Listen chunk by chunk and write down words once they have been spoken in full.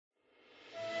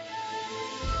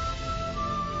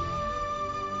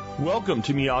Welcome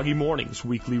to Miyagi Mornings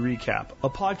Weekly Recap, a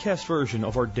podcast version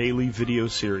of our daily video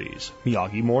series,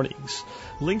 Miyagi Mornings.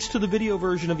 Links to the video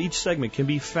version of each segment can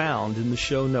be found in the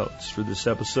show notes for this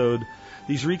episode.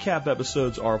 These recap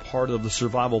episodes are part of the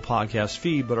Survival Podcast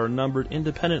feed, but are numbered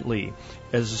independently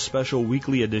as a special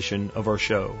weekly edition of our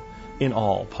show in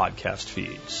all podcast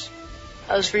feeds.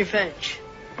 How's revenge?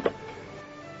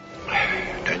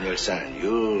 Daniel-san,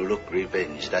 you look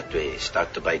revenge that way.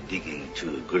 Start by digging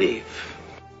to grave.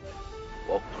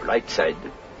 Walk right side,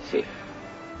 safe.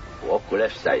 Walk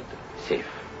left side, safe.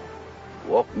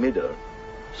 Walk middle.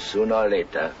 Sooner or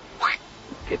later,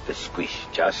 get the squish,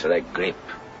 just like grape.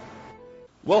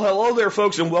 Well, hello there,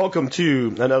 folks, and welcome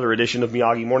to another edition of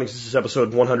Miyagi Mornings. This is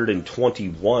episode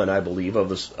 121, I believe, of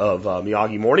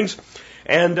Miyagi Mornings.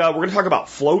 And we're going to talk about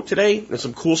float today and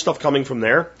some cool stuff coming from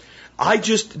there. I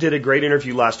just did a great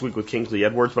interview last week with Kingsley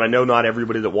Edwards, but I know not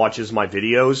everybody that watches my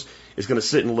videos is going to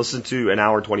sit and listen to an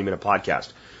hour, 20-minute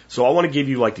podcast. So I want to give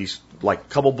you these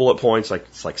couple bullet points,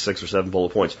 it's like 6 or 7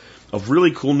 bullet points of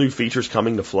really cool new features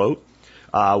coming to Float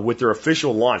with their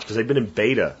official launch, because they've been in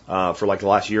beta for the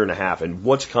last year and a half, and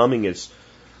what's coming is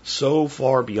so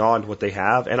far beyond what they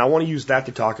have. And I want to use that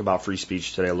to talk about free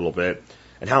speech today a little bit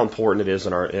and how important it is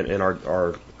in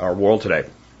our world today.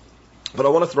 But I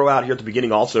want to throw out here at the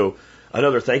beginning also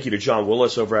another thank you to John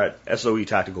Willis over at SOE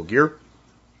Tactical Gear.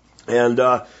 And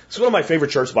it's one of my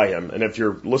favorite shirts by him. And if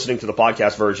you're listening to the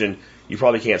podcast version, you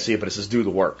probably can't see it, but it says "Do the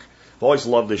Work." I've always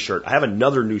loved this shirt. I have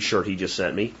another new shirt he just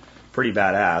sent me. Pretty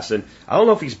badass. And I don't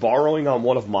know if he's borrowing on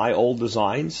one of my old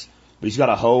designs, but he's got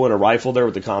a hoe and a rifle there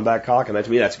with the combat cock, and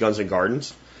to me that's Guns and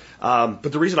Gardens. But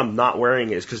the reason I'm not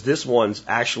wearing it is because this one's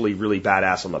actually really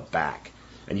badass on the back.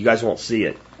 And you guys won't see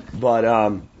it. But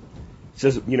it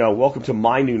says, welcome to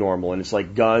my new normal, and it's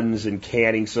like guns and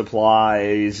canning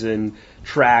supplies and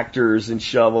tractors and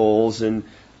shovels and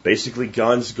basically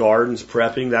guns, gardens,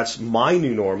 prepping. That's my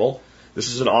new normal. This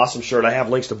is an awesome shirt. I have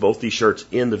links to both these shirts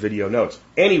in the video notes.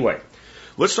 Anyway,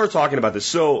 let's start talking about this.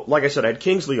 So, like I said, I had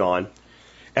Kingsley on,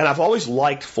 and I've always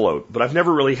liked Float, but I've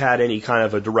never really had any kind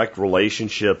of a direct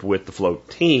relationship with the Float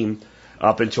team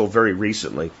up until very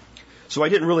recently. So I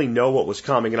didn't really know what was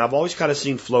coming, and I've always kind of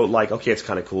seen Float like, okay, it's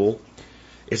kind of cool.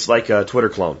 It's like a Twitter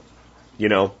clone,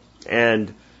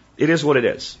 and it is what it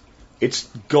is. It's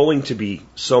going to be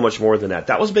so much more than that.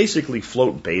 That was basically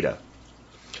Float beta.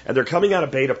 And they're coming out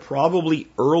of beta probably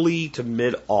early to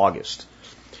mid-August.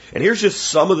 And here's just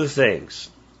some of the things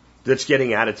that's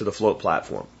getting added to the Float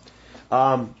platform.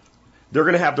 They're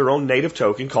going to have their own native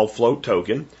token called Float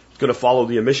Token. It's going to follow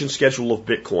the emission schedule of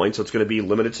Bitcoin, so it's going to be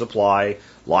limited supply,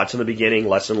 lots in the beginning,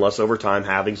 less and less over time,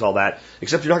 halvings, all that,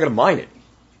 except you're not going to mine it.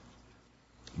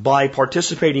 By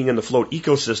participating in the Float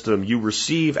ecosystem, you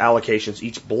receive allocations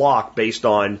each block based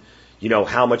on,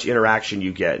 how much interaction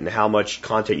you get and how much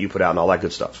content you put out and all that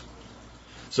good stuff.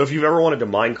 So if you've ever wanted to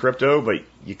mine crypto but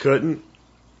you couldn't,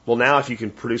 well, now if you can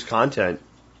produce content,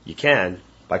 you can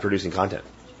by producing content,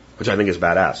 which I think is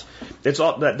badass. It's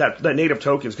all that native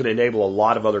token is going to enable a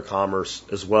lot of other commerce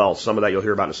as well. Some of that you'll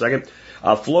hear about in a second.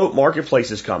 Float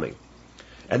Marketplace is coming,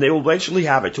 and they will eventually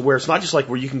have it to where it's not just like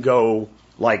where you can go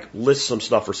list some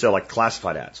stuff for sale, like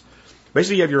classified ads.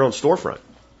 Basically, you have your own storefront.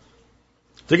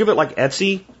 Think of it like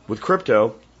Etsy with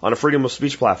crypto on a freedom of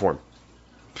speech platform.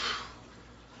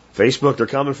 Facebook, they're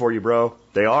coming for you, bro.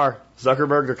 They are.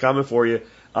 Zuckerberg, they're coming for you.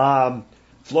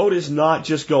 Float is not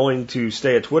just going to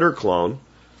stay a Twitter clone.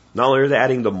 Not only are they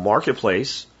adding the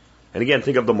marketplace, and again,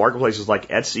 think of the marketplaces like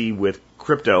Etsy with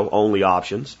crypto-only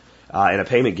options and a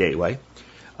payment gateway.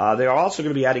 They are also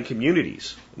going to be adding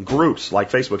communities, groups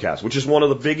like Facebook has, which is one of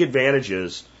the big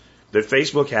advantages that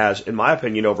Facebook has, in my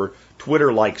opinion, over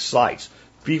Twitter-like sites.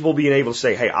 People being able to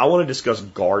say, hey, I want to discuss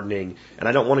gardening, and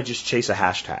I don't want to just chase a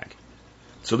hashtag.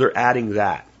 So they're adding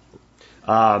that.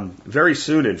 Very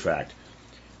soon, in fact.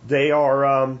 They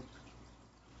are,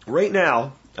 right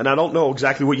now, and I don't know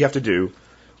exactly what you have to do,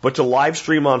 but to live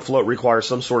stream on Float requires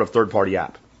some sort of third-party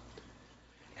app.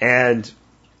 And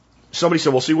somebody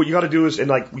said, well, see, what you got to do is,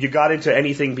 and you got into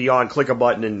anything beyond click a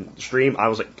button and stream. I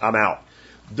was like, I'm out.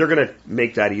 They're going to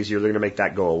make that easier. They're going to make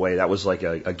that go away. That was like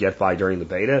a get by during the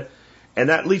beta. And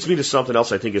that leads me to something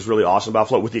else I think is really awesome about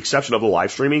Float, with the exception of the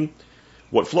live streaming.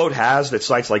 What Float has that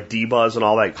sites like Dbuzz and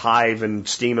all that, Hive and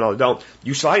Steam and all that don't,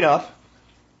 you sign up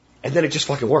and then it just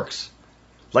fucking works.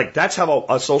 That's how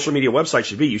a social media website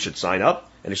should be. You should sign up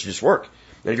and it should just work.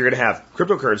 And if you're going to have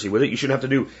cryptocurrency with it, you shouldn't have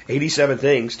to do 87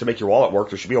 things to make your wallet work.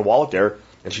 There should be a wallet there, and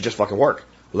it should just fucking work.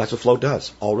 Well, that's what Float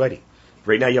does already.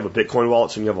 Right now you have a Bitcoin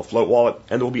wallet, so you have a Float wallet,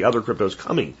 and there will be other cryptos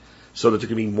coming so that there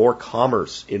can be more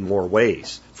commerce in more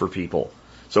ways for people.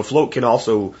 So Float can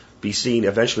also be seen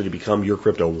eventually to become your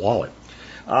crypto wallet.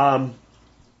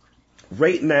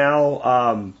 Right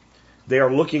now, they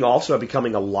are looking also at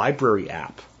becoming a library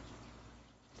app.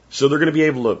 So they're going to be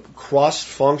able to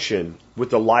cross-function with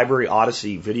the Library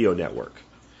Odyssey video network.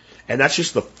 And that's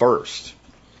just the first.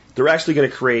 They're actually going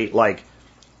to create like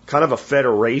kind of a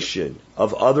federation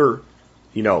of other,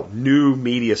 new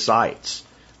media sites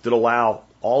that allow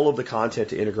all of the content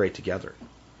to integrate together,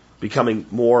 becoming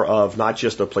more of not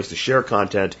just a place to share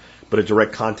content, but a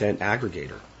direct content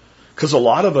aggregator. Because a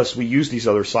lot of us, we use these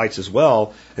other sites as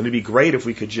well, and it'd be great if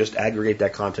we could just aggregate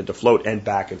that content to Float and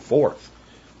back and forth.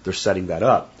 They're setting that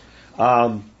up.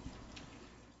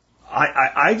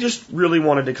 I just really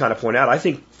wanted to kind of point out, I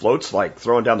think Float's like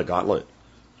throwing down the gauntlet.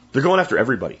 They're going after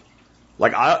everybody.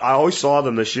 Like, I always saw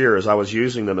them this year as I was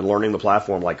using them and learning the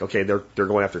platform, like, okay, they're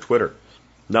going after Twitter.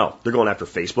 No, they're going after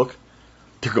Facebook.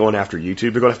 They're going after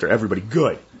YouTube. They're going after everybody.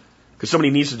 Good. Because somebody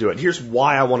needs to do it. Here's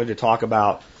why I wanted to talk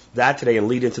about that today and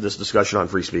lead into this discussion on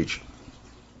free speech.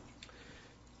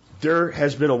 There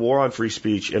has been a war on free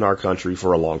speech in our country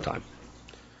for a long time.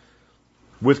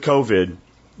 With COVID,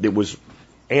 it was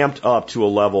amped up to a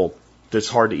level that's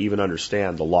hard to even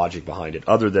understand the logic behind it,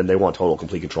 other than they want total,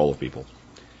 complete control of people.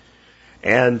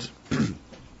 And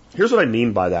here's what I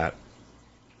mean by that.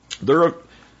 There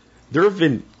have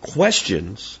been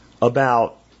questions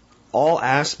about all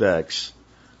aspects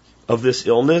of this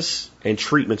illness and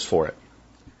treatments for it.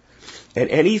 And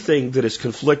anything that is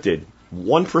conflicted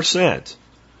 1%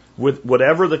 with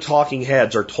whatever the talking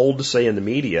heads are told to say in the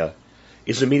media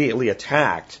is immediately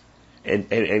attacked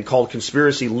and called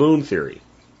conspiracy loon theory.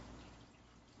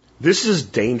 This is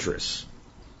dangerous.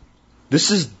 This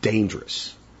is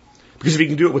dangerous. Because if you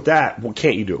can do it with that, what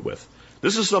can't you do it with?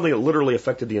 This is something that literally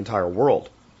affected the entire world.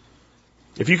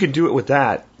 If you can do it with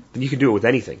that, then you can do it with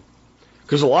anything.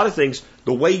 Because a lot of things,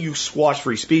 the way you squash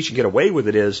free speech and get away with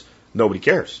it is nobody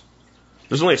cares.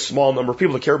 There's only a small number of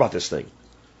people that care about this thing.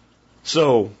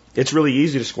 So it's really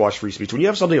easy to squash free speech. When you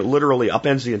have something that literally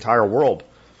upends the entire world,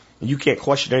 and you can't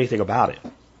question anything about it.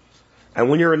 And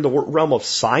when you're in the realm of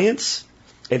science,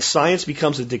 and science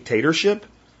becomes a dictatorship,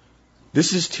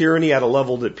 this is tyranny at a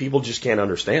level that people just can't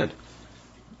understand.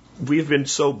 We've been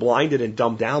so blinded and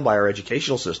dumbed down by our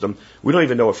educational system, we don't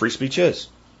even know what free speech is.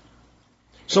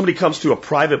 Somebody comes to a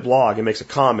private blog and makes a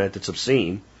comment that's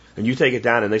obscene, and you take it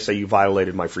down and they say you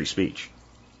violated my free speech.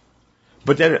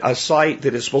 But then a site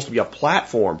that is supposed to be a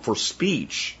platform for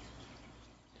speech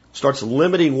starts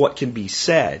limiting what can be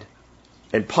said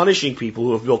and punishing people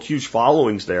who have built huge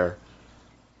followings there,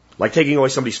 like taking away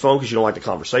somebody's phone because you don't like the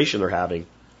conversation they're having,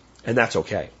 and that's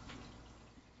okay.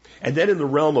 And then in the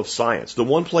realm of science, the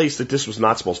one place that this was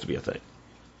not supposed to be a thing,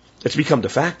 it's become de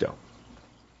facto.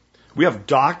 We have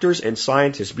doctors and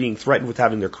scientists being threatened with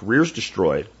having their careers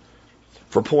destroyed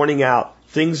for pointing out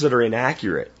things that are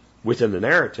inaccurate within the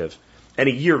narrative, and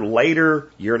a year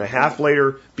later, year and a half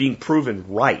later, being proven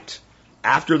right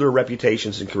after their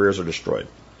reputations and careers are destroyed.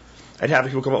 And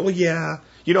having people come up, well, yeah,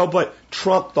 but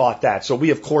Trump thought that, so we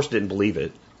of course didn't believe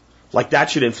it. Like that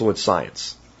should influence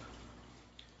science.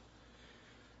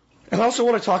 And I also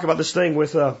want to talk about this thing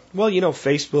with,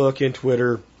 Facebook and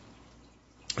Twitter,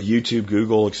 YouTube,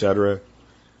 Google, etc.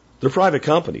 They're private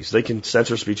companies. They can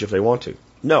censor speech if they want to.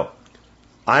 No,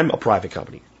 I'm a private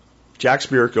company. Jack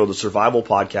Spirko, the Survival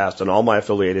Podcast, and all my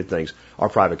affiliated things are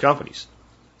private companies.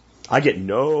 I get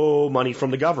no money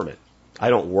from the government. I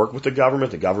don't work with the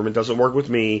government. The government doesn't work with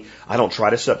me. I don't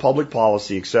try to set public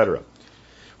policy, etc.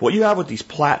 What you have with these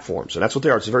platforms, and that's what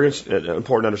they are, it's very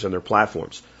important to understand they're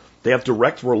platforms. They have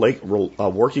direct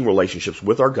working relationships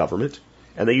with our government,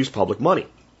 and they use public money.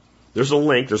 There's a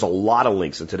link. There's a lot of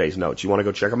links in today's notes. You want to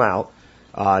go check them out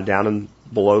down and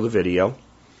below the video,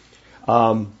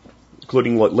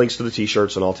 including links to the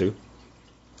T-shirts and all too.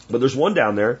 But there's one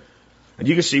down there, and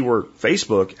you can see where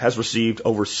Facebook has received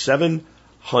over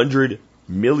 $700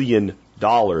 million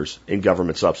in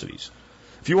government subsidies.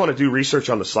 If you want to do research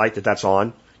on the site that's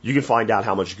on, you can find out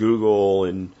how much Google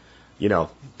and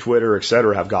Twitter,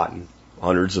 etc. have gotten.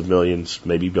 Hundreds of millions,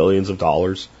 maybe billions of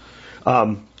dollars.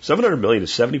 700 million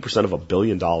is 70% of $1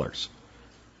 billion.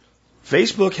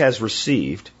 Facebook has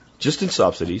received, just in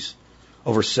subsidies,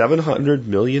 over $700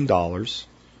 million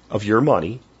of your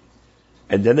money,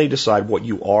 and then they decide what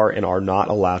you are and are not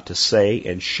allowed to say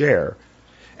and share,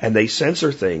 and they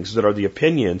censor things that are the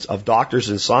opinions of doctors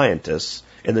and scientists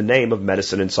in the name of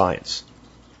medicine and science.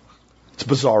 It's a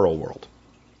bizarro world.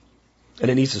 And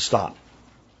it needs to stop.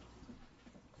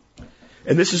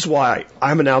 And this is why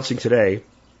I'm announcing today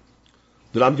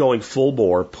that I'm going full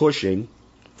bore, pushing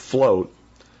Float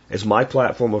as my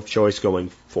platform of choice going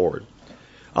forward.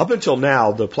 Up until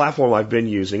now, the platform I've been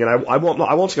using, and I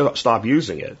won't stop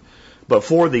using it, but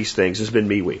for these things has been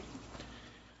MeWe.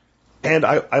 And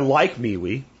I like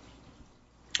MeWe,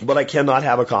 but I cannot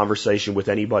have a conversation with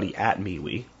anybody at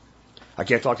MeWe. I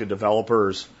can't talk to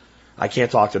developers. I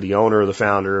can't talk to the owner, the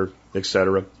founder,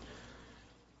 etc.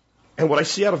 And what I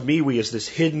see out of MeWe is this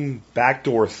hidden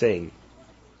backdoor thing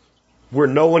where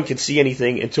no one can see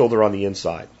anything until they're on the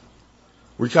inside.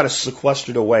 We're kind of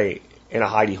sequestered away in a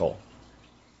hidey hole.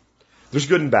 There's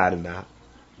good and bad in that.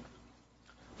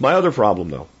 My other problem,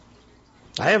 though,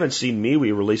 I haven't seen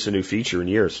MeWe release a new feature in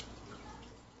years.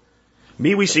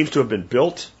 MeWe seems to have been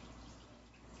built.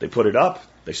 They put it up.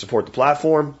 They support the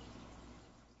platform.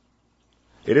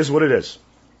 It is what it is.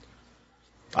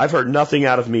 I've heard nothing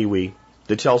out of MeWe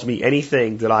that tells me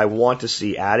anything that I want to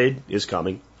see added is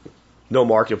coming. No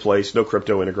marketplace, no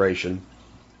crypto integration.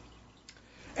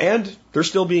 And they're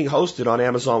still being hosted on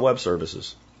Amazon Web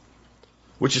Services,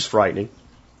 which is frightening.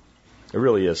 It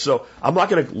really is. So I'm not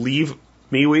going to leave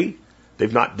MeWe.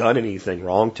 They've not done anything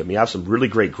wrong to me. I have some really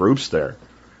great groups there.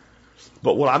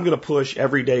 But what I'm going to push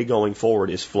every day going forward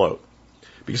is Float.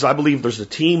 Because I believe there's a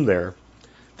team there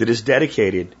that is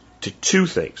dedicated to two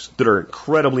things that are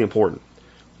incredibly important.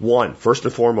 One, first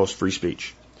and foremost, free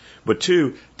speech. But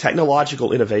two,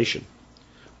 technological innovation.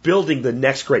 Building the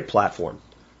next great platform.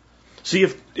 See,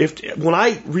 if when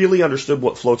I really understood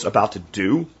what Float's about to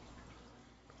do,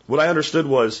 what I understood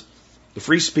was the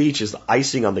free speech is the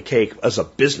icing on the cake as a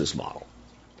business model.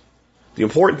 The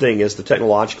important thing is the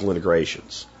technological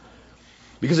integrations.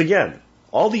 Because again,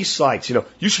 all these sites, you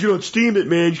should get on Steam it,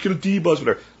 man, you should get a debuzz,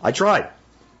 whatever. I tried.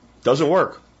 Doesn't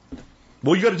work.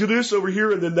 Well, you got to do this over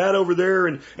here and then that over there,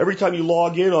 and every time you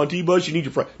log in on debuzz, you need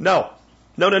your No.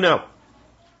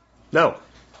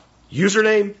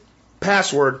 Username,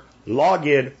 password,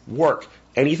 login, work.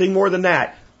 Anything more than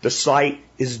that, the site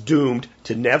is doomed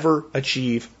to never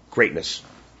achieve greatness.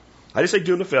 I just say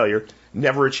doomed to failure,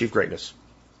 never achieve greatness.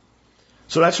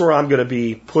 So that's where I'm going to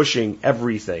be pushing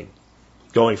everything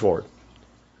going forward.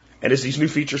 And as these new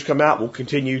features come out, we'll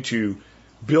continue to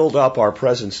build up our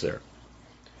presence there,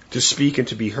 to speak and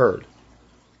to be heard.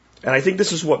 And I think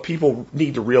this is what people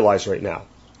need to realize right now.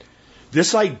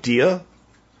 This idea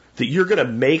that you're going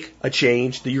to make a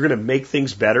change, that you're going to make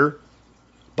things better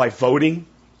by voting,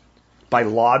 by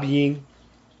lobbying,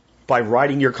 by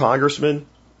writing your congressman,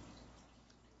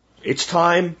 it's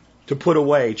time to put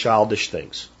away childish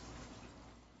things.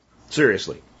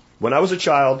 Seriously. When I was a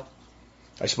child,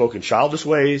 I spoke in childish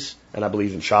ways and I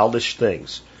believed in childish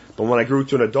things. But when I grew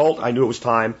to an adult, I knew it was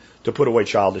time to put away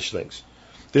childish things.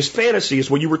 This fantasy is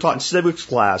what you were taught in civics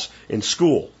class in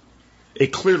school. It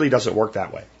clearly doesn't work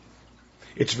that way.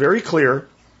 It's very clear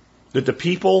that the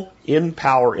people in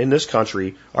power in this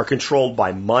country are controlled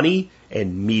by money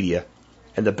and media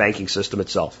and the banking system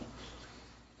itself.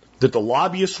 That the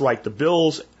lobbyists write the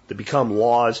bills that become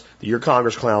laws that your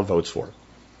Congress clown votes for.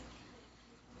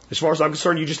 As far as I'm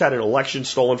concerned, you just had an election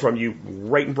stolen from you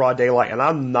right in broad daylight, and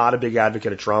I'm not a big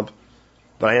advocate of Trump,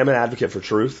 but I am an advocate for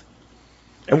truth.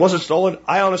 And was it stolen?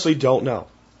 I honestly don't know.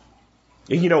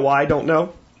 And you know why I don't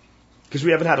know? Because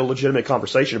we haven't had a legitimate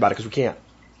conversation about it, because we can't.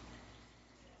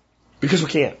 Because we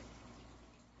can't.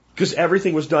 Because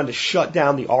everything was done to shut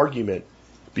down the argument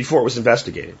before it was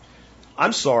investigated.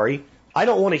 I'm sorry, I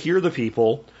don't want to hear the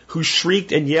people who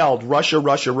shrieked and yelled, Russia,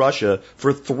 Russia, Russia,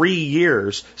 for 3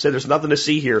 years, said there's nothing to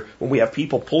see here, when we have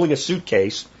people pulling a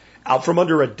suitcase out from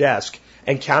under a desk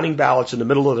and counting ballots in the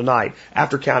middle of the night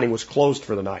after counting was closed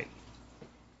for the night.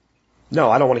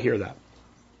 No, I don't want to hear that.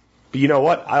 But you know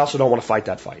what? I also don't want to fight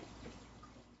that fight.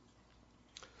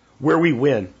 Where we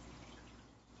win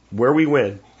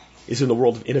is in the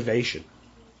world of innovation.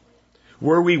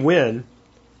 Where we win,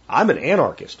 I'm an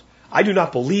anarchist. I do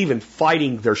not believe in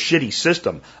fighting their shitty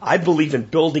system. I believe in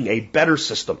building a better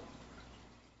system.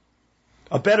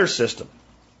 A better system.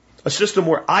 A system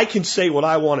where I can say what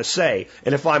I want to say,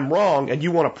 and if I'm wrong and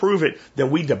you want to prove it,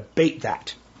 then we debate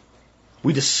that.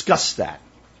 We discuss that.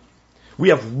 We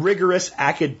have rigorous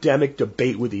academic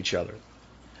debate with each other.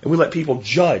 And we let people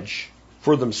judge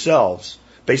for themselves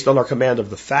based on our command of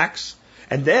the facts.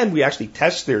 And then we actually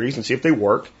test theories and see if they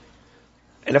work.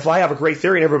 And if I have a great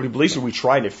theory and everybody believes it, we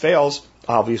try and it fails,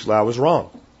 obviously I was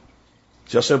wrong.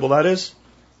 See how simple that is?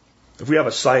 If we have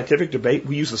a scientific debate,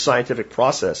 we use the scientific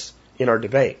process in our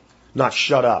debate, not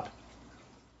shut up.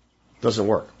 Doesn't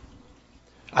work.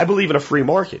 I believe in a free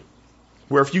market,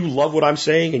 where if you love what I'm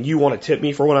saying and you want to tip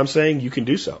me for what I'm saying, you can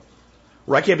do so.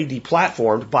 Where I can't be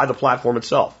deplatformed by the platform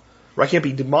itself. Where I can't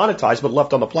be demonetized but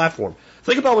left on the platform.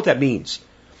 Think about what that means.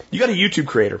 You got a YouTube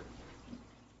creator,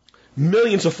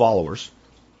 millions of followers.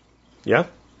 Yeah?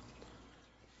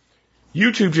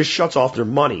 YouTube just shuts off their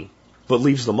money, but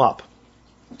leaves them up.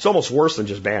 It's almost worse than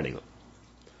just banning them.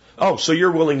 Oh, so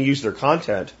you're willing to use their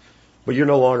content, but you're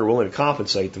no longer willing to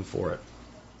compensate them for it.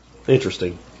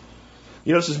 Interesting.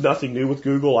 You know, this is nothing new with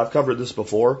Google. I've covered this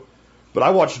before. But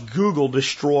I watched Google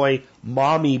destroy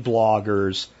mommy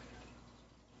bloggers,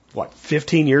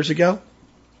 15 years ago?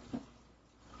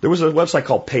 There was a website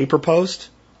called PaperPost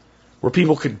where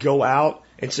people could go out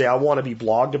and say, I want to be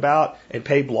blogged about, and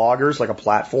pay bloggers like a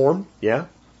platform, yeah?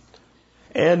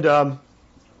 And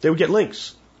they would get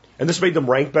links. And this made them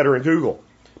rank better in Google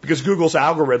because Google's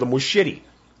algorithm was shitty.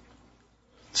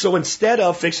 So instead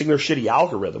of fixing their shitty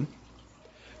algorithm,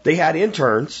 they had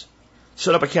interns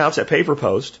set up accounts at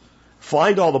PaperPost,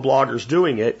 find all the bloggers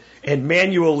doing it, and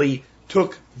manually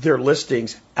took their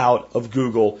listings out of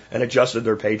Google and adjusted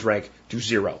their page rank to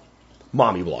 0.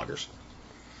 Mommy bloggers.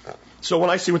 So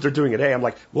when I see what they're doing today, I'm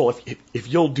like, well, if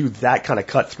you'll do that kind of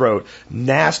cutthroat,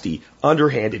 nasty,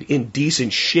 underhanded,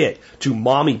 indecent shit to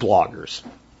mommy bloggers,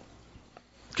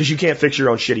 because you can't fix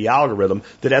your own shitty algorithm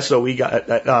that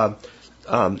SEO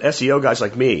guys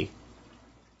like me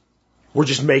were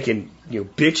just making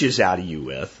bitches out of you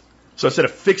with. So instead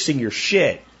of fixing your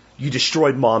shit, you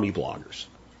destroyed mommy bloggers.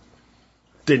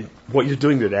 Then what you're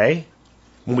doing today,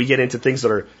 when we get into things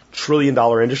that are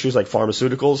trillion-dollar industries like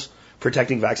pharmaceuticals,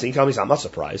 protecting vaccine companies, I'm not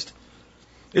surprised.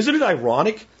 Isn't it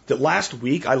ironic that last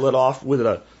week I lit off with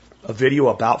a video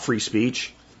about free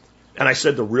speech, and I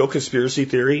said the real conspiracy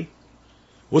theory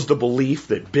was the belief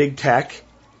that big tech,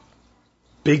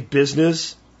 big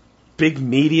business, big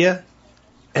media,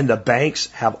 and the banks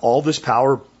have all this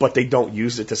power, but they don't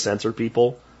use it to censor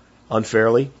people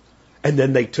unfairly. And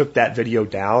then they took that video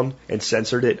down and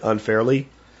censored it unfairly.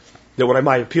 That when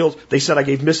I appealed, they said I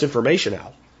gave misinformation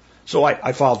out. So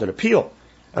I filed an appeal.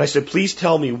 And I said, please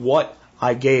tell me what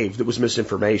I gave that was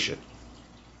misinformation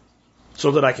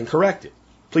so that I can correct it.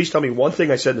 Please tell me one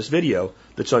thing I said in this video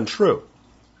that's untrue.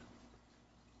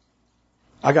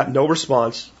 I got no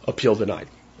response. Appeal denied.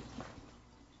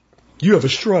 You have a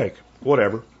strike.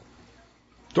 Whatever.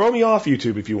 Throw me off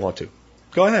YouTube if you want to.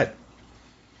 Go ahead.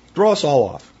 Throw us all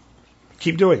off.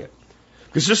 Keep doing it.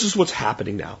 Because this is what's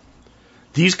happening now.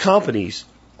 These companies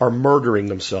are murdering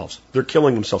themselves. They're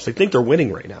killing themselves. They think they're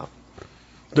winning right now.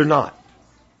 They're not.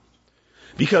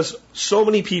 Because so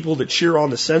many people that cheer on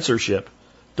the censorship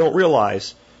don't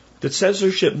realize that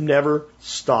censorship never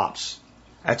stops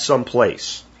at some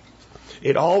place.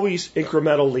 It always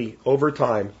incrementally, over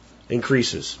time,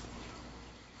 increases.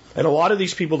 And a lot of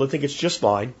these people that think it's just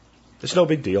fine, it's no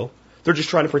big deal. They're just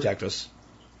trying to protect us.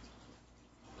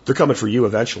 They're coming for you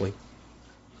eventually.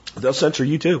 They'll censor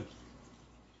you too.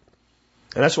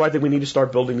 And that's why I think we need to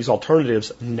start building these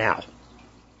alternatives now.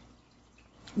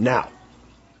 Now.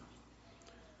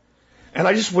 And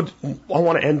I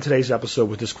want to end today's episode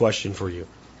with this question for you.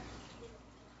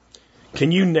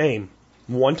 Can you name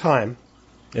one time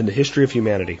in the history of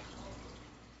humanity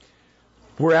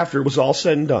where after it was all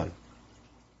said and done,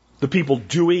 the people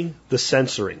doing the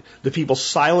censoring, the people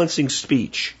silencing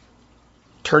speech,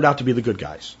 turned out to be the good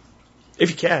guys? If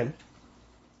you can,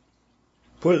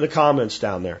 put it in the comments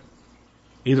down there,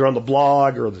 either on the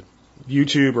blog or the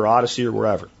YouTube or Odyssey or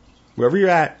wherever. Wherever you're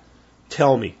at,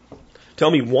 tell me. Tell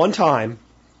me one time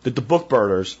that the book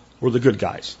burners were the good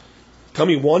guys. Tell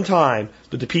me one time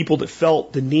that the people that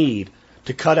felt the need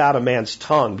to cut out a man's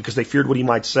tongue because they feared what he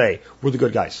might say were the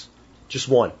good guys. Just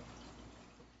one.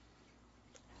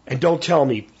 And don't tell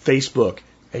me Facebook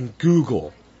and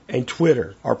Google and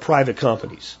Twitter are private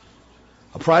companies.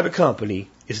 A private company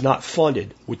is not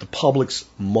funded with the public's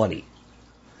money.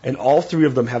 And all three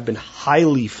of them have been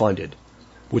highly funded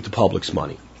with the public's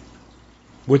money.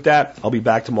 With that, I'll be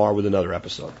back tomorrow with another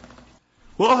episode.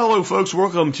 Well, hello, folks.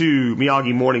 Welcome to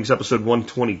Miyagi Mornings, episode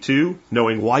 122,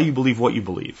 knowing why you believe what you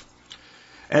believe.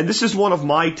 And this is one of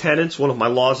my tenets, one of my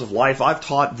laws of life. I've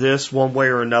taught this one way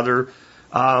or another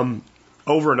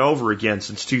over and over again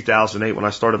since 2008 when I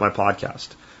started my podcast.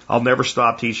 I'll never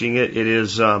stop teaching it. It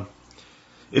is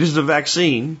the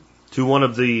vaccine to one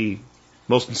of the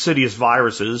most insidious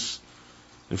viruses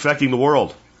infecting the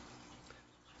world.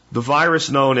 The virus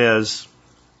known as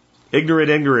ignorant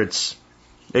ignorance,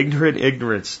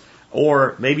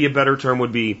 or maybe a better term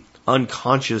would be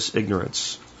unconscious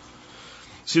ignorance.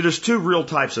 See, there's two real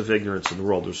types of ignorance in the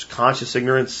world. There's conscious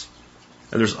ignorance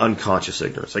and there's unconscious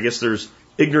ignorance. I guess there's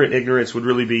ignorant ignorance would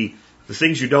really be the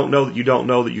things you don't know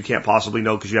that you can't possibly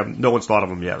know because no one's thought of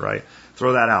them yet, right?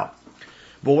 Throw that out.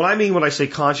 But what I mean when I say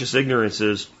conscious ignorance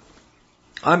is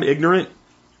I'm ignorant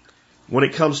when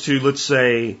it comes to, let's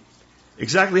say,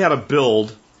 exactly how to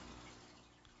build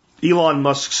Elon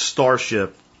Musk's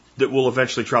starship that will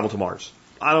eventually travel to Mars.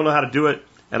 I don't know how to do it,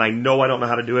 and I know I don't know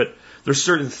how to do it. There's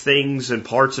certain things and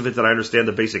parts of it that I understand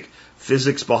the basic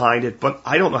physics behind it, but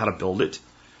I don't know how to build it.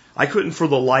 I couldn't for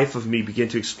the life of me begin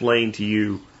to explain to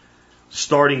you,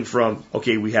 starting from,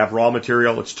 okay, we have raw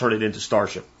material, let's turn it into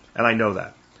Starship. And I know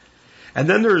that. And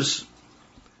then there's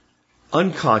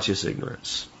unconscious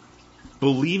ignorance.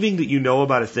 Believing that you know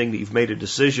about a thing that you've made a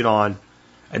decision on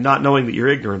and not knowing that you're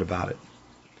ignorant about it.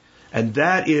 And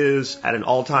that is at an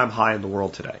all-time high in the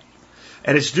world today.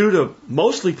 And it's due to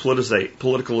mostly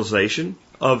politicalization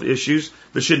of issues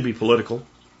that shouldn't be political.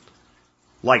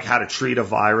 Like how to treat a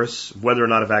virus, whether or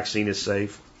not a vaccine is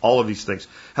safe, all of these things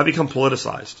have become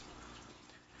politicized.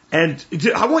 And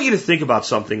I want you to think about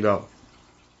something, though.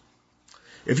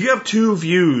 If you have two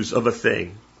views of a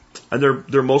thing, and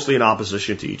they're mostly in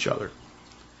opposition to each other,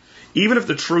 even if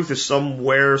the truth is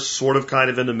somewhere sort of kind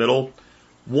of in the middle,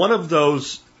 one of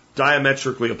those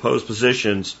diametrically opposed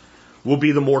positions will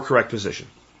be the more correct position.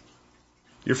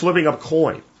 You're flipping up a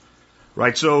coin,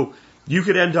 right? So you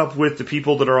could end up with the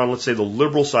people that are on, let's say, the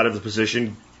liberal side of the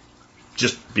position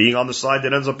just being on the side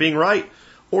that ends up being right,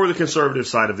 or the conservative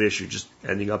side of the issue just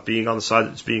ending up being on the side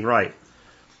that's being right.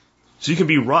 So you can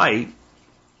be right,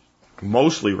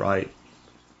 mostly right,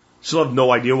 still have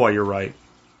no idea why you're right.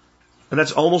 And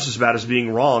that's almost as bad as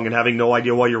being wrong and having no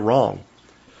idea why you're wrong.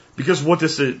 Because what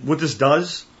this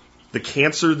does, the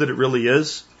cancer that it really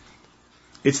is,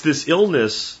 it's this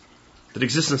illness that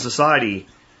exists in society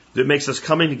that makes us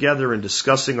coming together and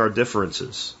discussing our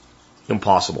differences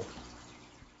impossible.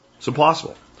 It's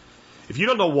impossible. If you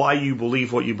don't know why you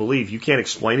believe what you believe, you can't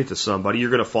explain it to somebody. You're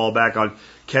going to fall back on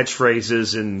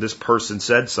catchphrases and this person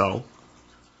said so.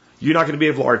 You're not going to be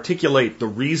able to articulate the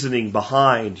reasoning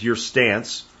behind your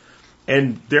stance,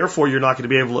 and therefore you're not going to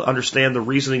be able to understand the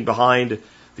reasoning behind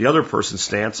the other person's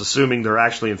stance, assuming they're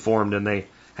actually informed and they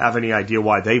have any idea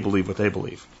why they believe what they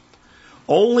believe.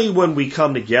 Only when we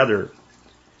come together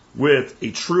with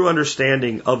a true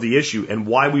understanding of the issue and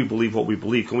why we believe what we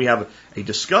believe can we have a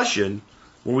discussion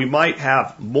where we might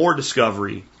have more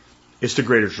discovery as to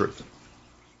greater truth.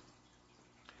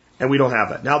 And we don't have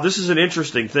that. Now, this is an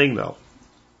interesting thing, though.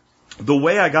 The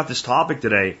way I got this topic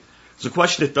today is a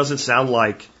question that doesn't sound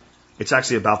like it's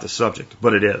actually about the subject,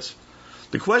 but it is.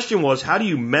 The question was, how do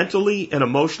you mentally and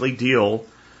emotionally deal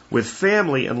with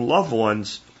family and loved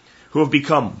ones who have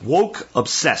become woke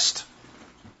obsessed?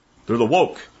 They're the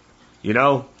woke,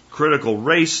 critical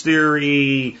race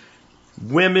theory,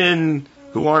 women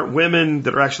who aren't women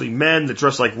that are actually men that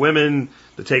dress like women,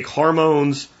 that take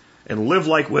hormones and live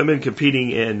like women,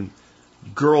 competing in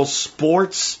girls'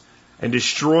 sports and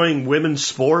destroying women's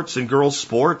sports and girls'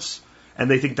 sports,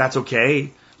 and they think that's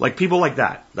okay. Like people like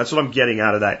that. That's what I'm getting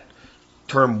out of that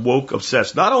term, woke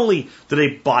obsessed. Not only do they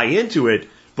buy into it,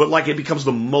 but like it becomes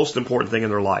the most important thing in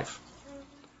their life.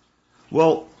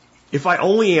 Well, if I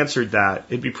only answered that,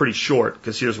 it'd be pretty short,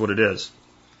 because here's what it is.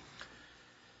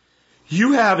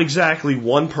 You have exactly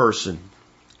one person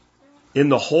in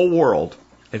the whole world,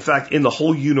 in fact, in the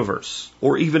whole universe,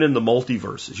 or even in the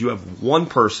multiverses, you have one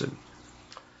person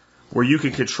where you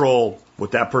can control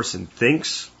what that person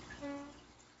thinks,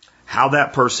 how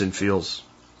that person feels,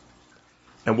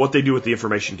 and what they do with the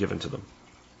information given to them.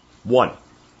 One.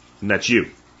 And that's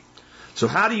you. So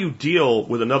how do you deal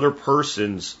with another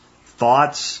person's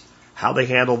thoughts, how they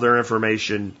handle their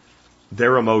information,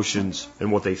 their emotions,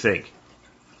 and what they think?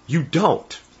 You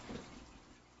don't.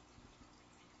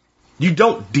 You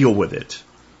don't deal with it.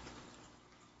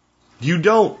 You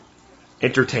don't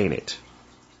entertain it.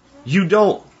 You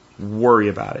don't worry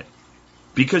about it.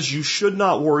 Because you should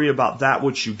not worry about that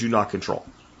which you do not control.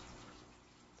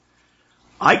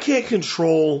 I can't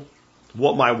control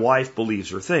what my wife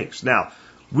believes or thinks. Now,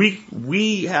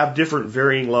 we have different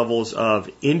varying levels of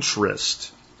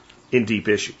interest in deep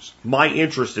issues. My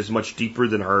interest is much deeper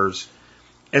than hers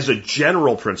as a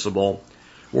general principle,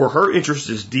 where her interest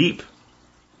is deep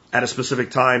at a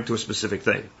specific time to a specific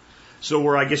thing. So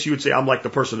where I guess you would say I'm like the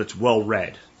person that's well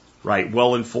read, right?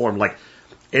 Well informed.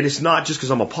 And it's not just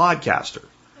because I'm a podcaster.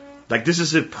 Like this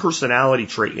is a personality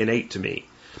trait innate to me.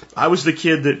 I was the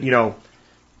kid that,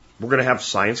 we're going to have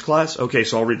science class. Okay,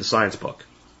 so I'll read the science book.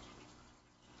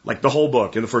 Like the whole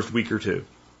book in the first week or two.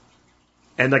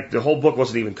 And the whole book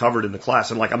wasn't even covered in the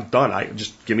class. And I'm done.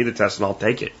 Just give me the test and I'll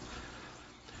take it.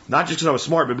 Not just because I was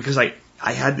smart, but because I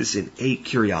had this innate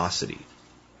curiosity.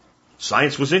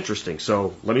 Science was interesting,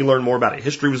 so let me learn more about it.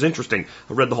 History was interesting.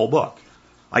 I read the whole book.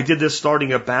 I did this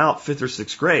starting about 5th or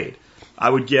 6th grade. I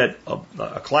would get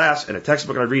a class and a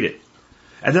textbook and I'd read it.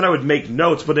 And then I would make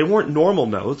notes, but they weren't normal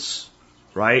notes,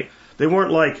 right? They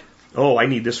weren't like, oh, I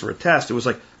need this for a test. It was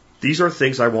like, these are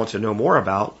things I want to know more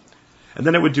about. And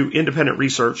then I would do independent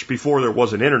research before there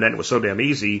was an internet. It was so damn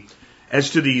easy as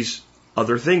to these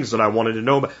other things that I wanted to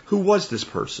know about. Who was this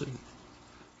person?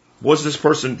 Was this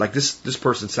person, like this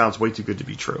person sounds way too good to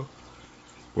be true.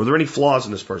 Were there any flaws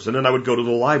in this person? And I would go to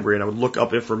the library and I would look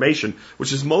up information,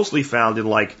 which is mostly found in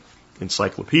like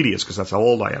encyclopedias, because that's how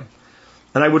old I am.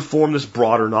 And I would form this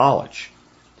broader knowledge.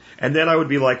 And then I would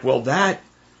be like, well, that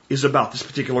is about this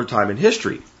particular time in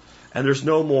history. And there's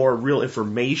no more real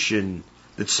information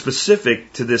that's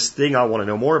specific to this thing I want to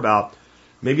know more about.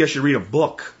 Maybe I should read a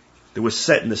book that was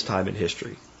set in this time in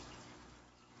history.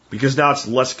 Because now it's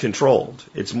less controlled.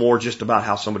 It's more just about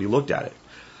how somebody looked at it.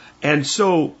 And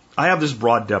so I have this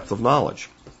broad depth of knowledge.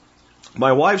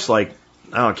 My wife's like,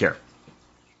 I don't care.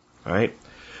 All right?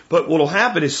 But what will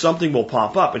happen is something will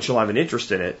pop up and she'll have an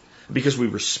interest in it. Because we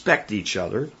respect each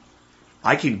other,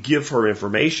 I can give her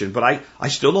information, but I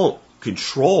still don't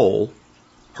control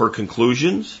her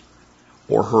conclusions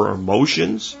or her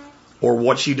emotions or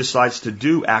what she decides to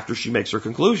do after she makes her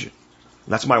conclusion.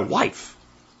 And that's my wife.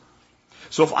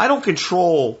 So if I don't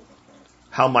control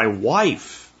how my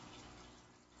wife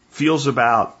feels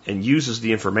about and uses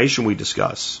the information we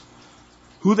discuss,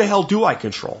 who the hell do I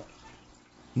control?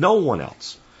 No one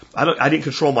else. I didn't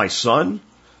control my son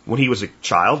when he was a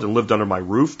child and lived under my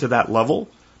roof to that level,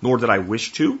 nor did I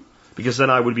wish to, because then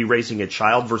I would be raising a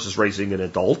child versus raising an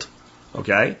adult.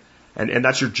 Okay? And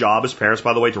that's your job as parents,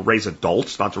 by the way, to raise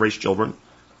adults, not to raise children.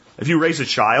 If you raise a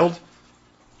child,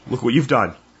 look what you've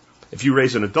done. If you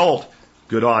raise an adult,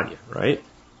 good on you, right?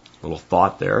 A little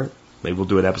thought there. Maybe we'll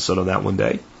do an episode on that one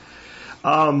day.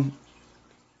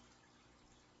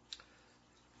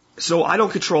 So I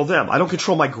don't control them. I don't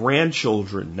control my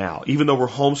grandchildren now, even though we're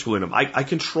homeschooling them. I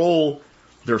control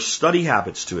their study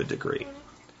habits to a degree.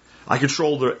 I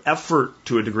control their effort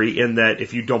to a degree in that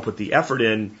if you don't put the effort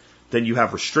in, then you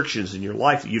have restrictions in your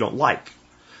life that you don't like.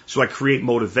 So I create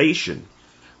motivation.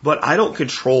 But I don't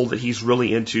control that he's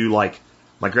really into, like,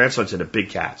 my grandson's into big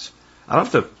cats. I don't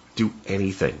have to do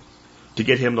anything to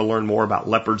get him to learn more about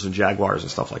leopards and jaguars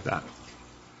and stuff like that.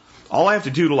 All I have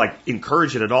to do to, like,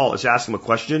 encourage it at all is ask him a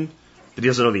question that he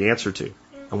doesn't know the answer to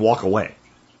and walk away.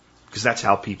 Because that's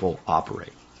how people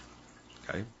operate.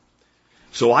 Okay?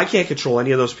 So I can't control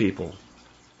any of those people.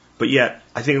 But yet,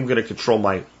 I think I'm going to control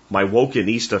my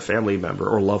Wokenista family member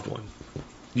or loved one.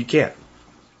 You can't.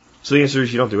 So the answer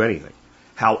is you don't do anything.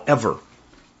 However,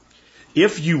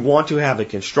 if you want to have a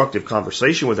constructive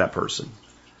conversation with that person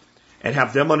and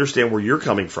have them understand where you're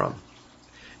coming from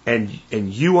and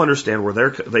you understand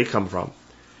where they come from,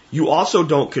 you also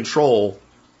don't control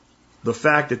the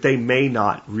fact that they may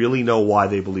not really know why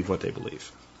they believe what they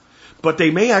believe. But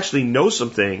they may actually know some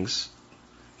things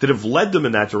that have led them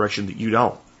in that direction that you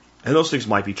don't. And those things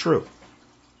might be true.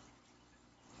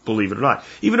 Believe it or not.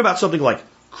 Even about something like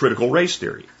critical race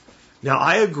theory. Now,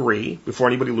 I agree, before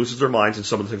anybody loses their minds in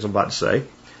some of the things I'm about to say,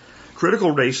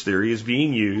 critical race theory is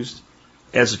being used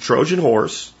as a Trojan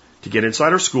horse to get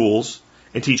inside our schools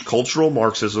and teach cultural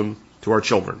Marxism to our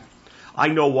children. I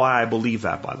know why I believe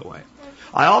that, by the way.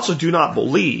 I also do not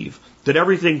believe that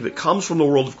everything that comes from the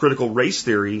world of critical race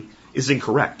theory is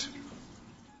incorrect.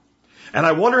 And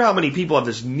I wonder how many people have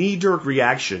this knee-jerk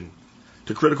reaction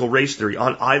to critical race theory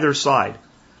on either side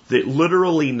that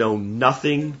literally know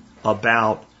nothing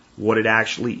about what it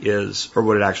actually is or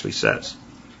what it actually says.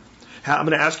 I'm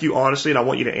going to ask you honestly, and I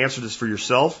want you to answer this for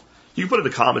yourself. You can put it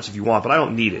in the comments if you want, but I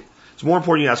don't need it. It's more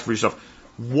important you ask for yourself.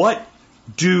 What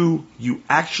do you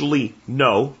actually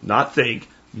know, not think,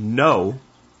 know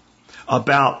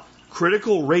about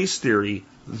critical race theory,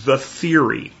 the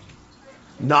theory?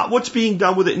 Not what's being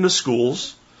done with it in the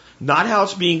schools, not how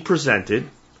it's being presented,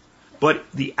 but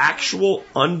the actual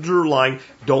underlying,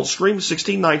 don't scream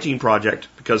 1619 Project,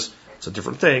 because it's a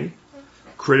different thing,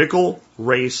 critical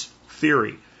race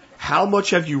theory. How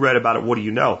much have you read about it? What do you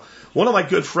know? One of my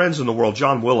good friends in the world,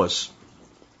 John Willis,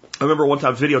 I remember one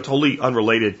time video totally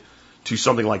unrelated to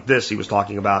something like this he was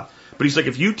talking about, but he's like,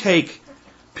 if you take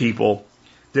people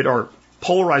that are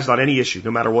polarized on any issue, no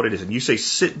matter what it is, and you say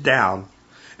sit down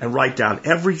and write down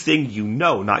everything you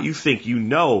know, not you think you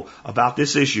know about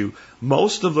this issue,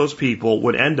 most of those people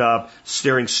would end up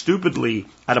staring stupidly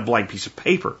at a blank piece of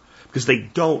paper because they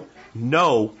don't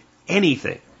know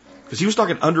anything. Because he was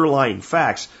talking underlying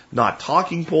facts, not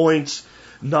talking points,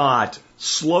 not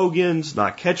slogans,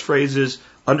 not catchphrases,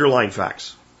 underlying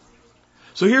facts.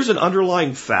 So here's an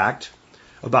underlying fact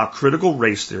about critical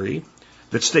race theory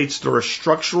that states there are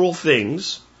structural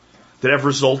things that have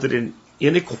resulted in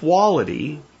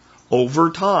inequality over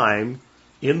time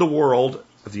in the world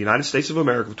of the United States of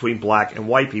America between black and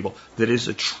white people. That is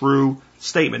a true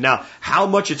statement. Now, how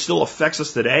much it still affects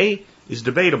us today is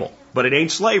debatable, but it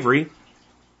ain't slavery.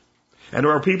 And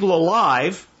there are people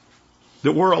alive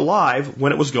that were alive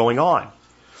when it was going on.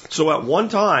 So at one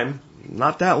time,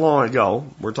 not that long ago,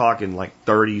 we're talking like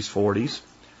 30s, 40s,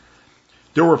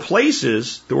 there were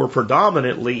places that were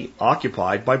predominantly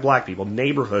occupied by black people,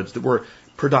 neighborhoods that were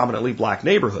predominantly black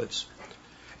neighborhoods.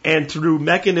 And through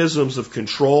mechanisms of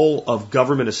control of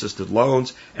government-assisted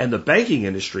loans and the banking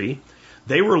industry,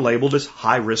 they were labeled as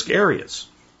high-risk areas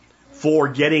for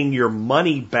getting your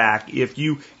money back if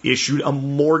you issued a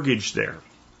mortgage there.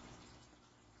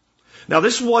 Now,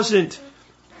 this wasn't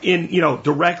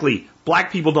directly,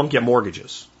 black people don't get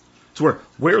mortgages. It's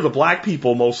where the black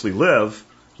people mostly live,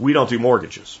 we don't do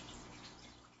mortgages.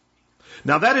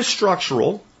 Now, that is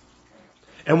structural.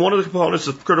 And one of the components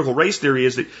of critical race theory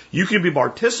is that you can be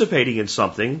participating in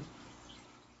something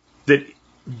that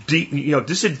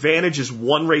disadvantages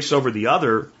one race over the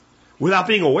other without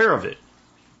being aware of it.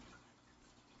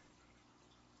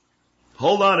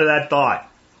 Hold on to that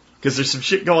thought, because there's some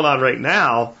shit going on right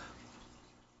now.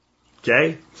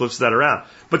 Okay, flips that around.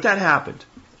 But that happened.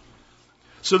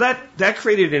 So that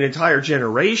created an entire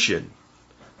generation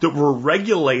that were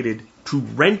regulated to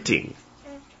renting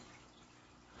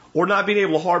or not being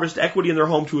able to harvest equity in their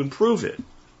home to improve it.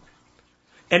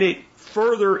 And it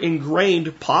further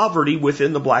ingrained poverty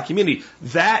within the black community.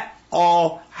 That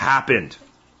all happened.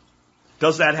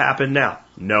 Does that happen now?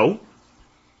 No.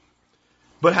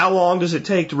 But how long does it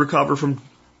take to recover from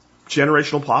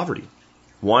generational poverty?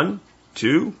 1,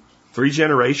 2, 3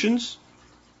 generations?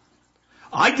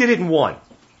 I did it in 1.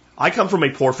 I come from a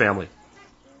poor family.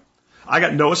 I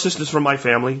got no assistance from my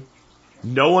family.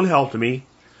 No one helped me.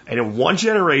 And in 1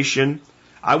 generation,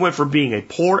 I went from being a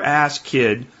poor-ass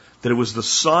kid that it was the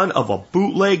son of a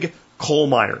bootleg coal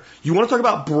miner. You want to talk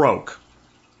about broke?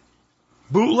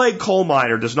 Bootleg coal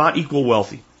miner does not equal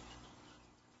wealthy.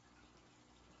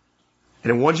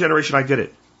 And in 1 generation, I did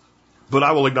it. But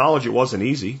I will acknowledge it wasn't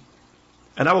easy.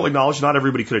 And I will acknowledge not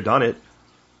everybody could have done it.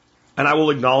 And I will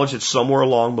acknowledge that somewhere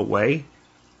along the way,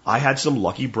 I had some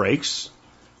lucky breaks.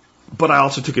 But I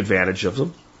also took advantage of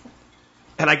them.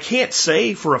 And I can't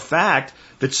say for a fact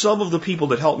that some of the people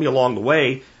that helped me along the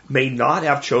way may not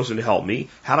have chosen to help me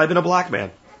had I been a black man.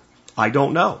 I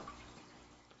don't know.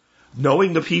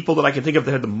 Knowing the people that I can think of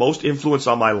that had the most influence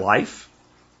on my life,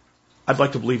 I'd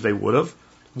like to believe they would have.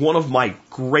 One of my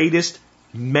greatest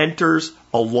mentors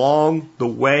along the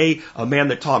way, a man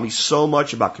that taught me so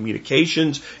much about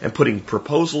communications and putting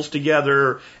proposals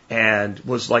together and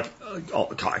was like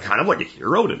kind of like a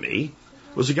hero to me,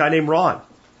 was a guy named Ron.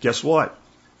 Guess what?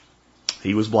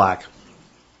 He was black.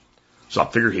 So I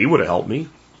figured he would have helped me.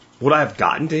 Would I have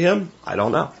gotten to him? I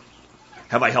don't know.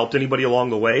 Have I helped anybody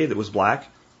along the way that was black?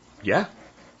 Yeah.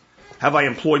 Have I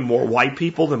employed more white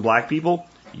people than black people?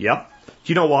 Yep. Do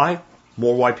you know why?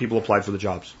 More white people applied for the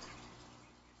jobs.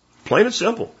 Plain and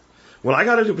simple. When I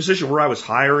got into a position where I was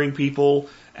hiring people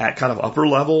at kind of upper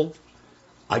level,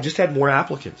 I just had more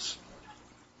applicants.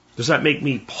 Does that make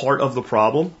me part of the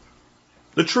problem?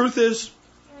 The truth is,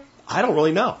 I don't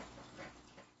really know.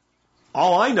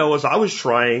 All I know is I was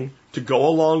trying to go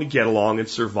along to get along and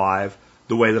survive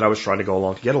the way that I was trying to go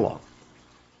along to get along.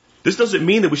 This doesn't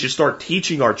mean that we should start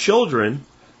teaching our children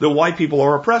that white people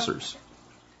are oppressors.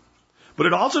 But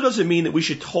it also doesn't mean that we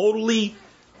should totally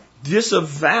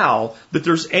disavow that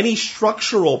there's any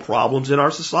structural problems in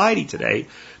our society today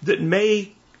that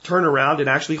may turn around and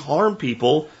actually harm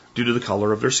people due to the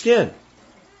color of their skin.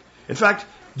 In fact,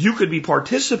 you could be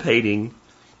participating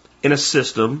in a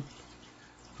system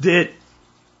that,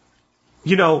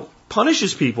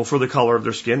 punishes people for the color of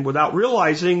their skin without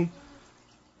realizing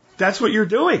that's what you're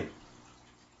doing.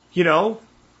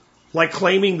 Like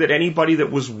claiming that anybody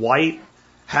that was white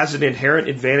has an inherent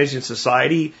advantage in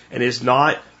society and is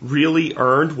not really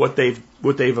earned what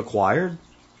they've acquired,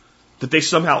 that they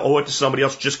somehow owe it to somebody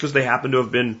else just because they happen to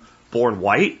have been born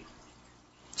white.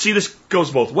 See, this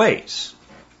goes both ways.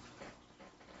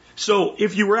 So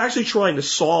if you were actually trying to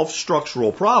solve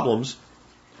structural problems,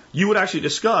 you would actually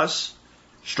discuss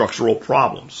structural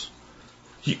problems.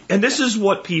 And this is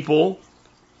what people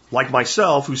like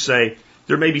myself who say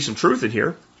there may be some truth in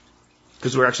here,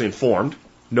 because we're actually informed,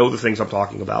 know the things I'm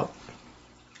talking about.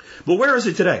 But where is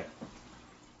it today?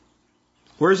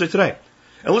 Where is it today?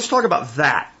 And let's talk about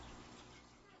that.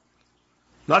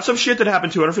 Not some shit that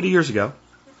happened 250 years ago.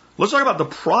 Let's talk about the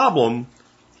problem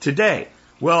today.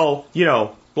 Well,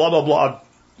 blah, blah,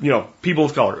 blah, people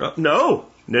of color. No.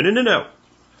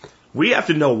 We have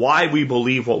to know why we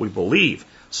believe what we believe.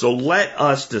 So let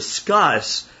us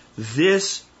discuss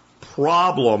this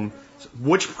problem.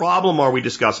 Which problem are we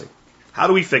discussing? How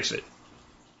do we fix it?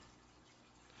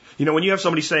 When you have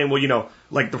somebody saying,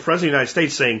 like the President of the United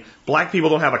States saying, black people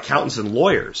don't have accountants and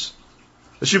lawyers.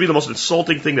 This should be the most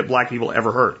insulting thing that black people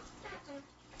ever heard.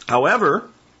 However,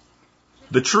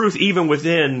 the truth, even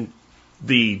within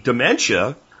the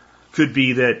dementia, could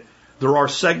be that there are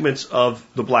segments of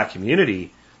the black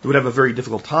community that would have a very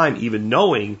difficult time even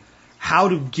knowing how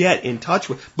to get in touch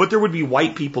with. But there would be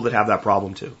white people that have that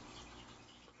problem too.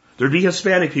 There'd be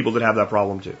Hispanic people that have that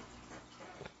problem too.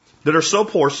 That are so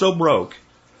poor, so broke,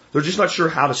 they're just not sure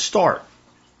how to start,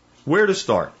 where to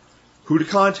start, who to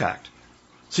contact.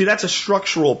 See, that's a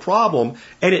structural problem,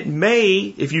 and it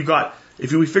may, if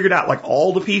we figured out like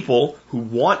all the people who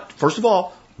want, first of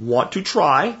all, want to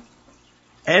try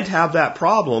and have that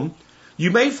problem,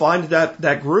 you may find that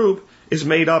that group is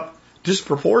made up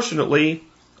disproportionately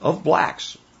of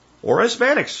blacks or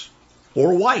Hispanics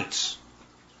or whites.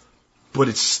 But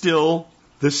it's still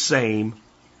the same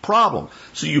problem.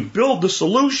 So you build the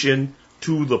solution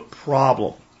to the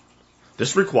problem.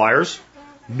 This requires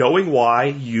knowing why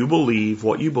you believe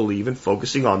what you believe and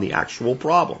focusing on the actual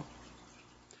problem.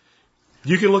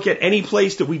 You can look at any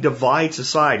place that we divide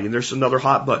society, and there's another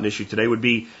hot button issue today, would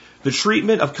be the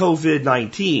treatment of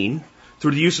COVID-19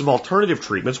 through the use of alternative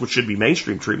treatments, which should be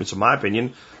mainstream treatments in my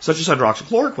opinion, such as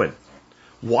hydroxychloroquine.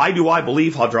 Why do I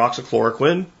believe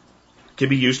hydroxychloroquine can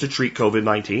be used to treat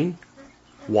COVID-19?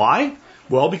 Why?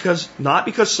 Well, not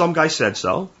because some guy said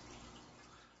so,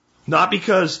 not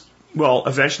because, well,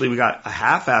 eventually we got a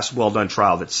half-assed well-done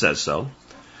trial that says so,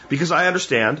 because I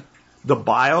understand the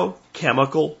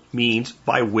biochemical means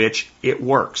by which it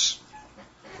works.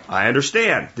 I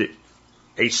understand that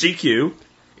HCQ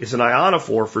is an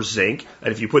ionophore for zinc,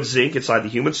 and if you put zinc inside the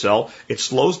human cell, it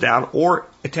slows down or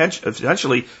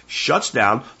essentially shuts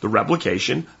down the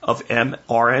replication of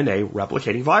mRNA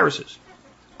replicating viruses.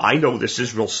 I know this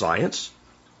is real science.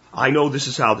 I know this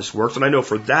is how this works, and I know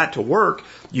for that to work,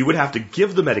 you would have to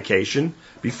give the medication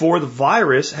before the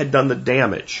virus had done the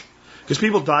damage. Because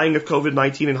people dying of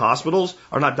COVID-19 in hospitals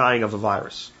are not dying of the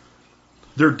virus.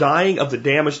 They're dying of the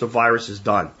damage the virus has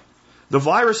done. The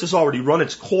virus has already run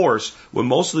its course when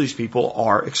most of these people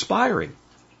are expiring.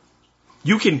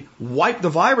 You can wipe the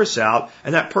virus out,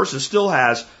 and that person still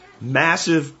has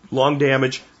massive lung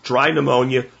damage, dry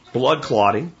pneumonia, blood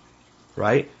clotting,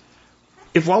 right?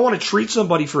 If I want to treat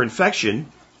somebody for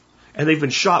infection, and they've been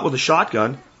shot with a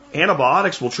shotgun,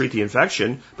 antibiotics will treat the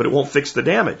infection, but it won't fix the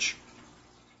damage.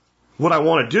 What I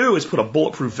want to do is put a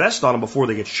bulletproof vest on them before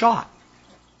they get shot.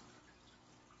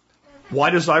 Why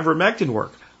does ivermectin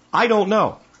work? I don't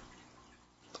know.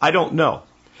 I don't know.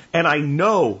 And I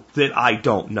know that I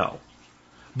don't know.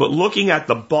 But looking at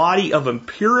the body of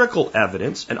empirical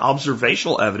evidence and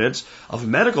observational evidence of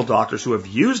medical doctors who have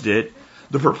used it,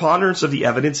 the preponderance of the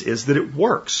evidence is that it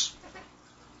works.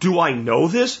 Do I know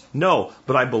this? No,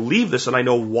 but I believe this, and I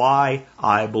know why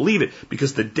I believe it,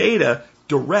 because the data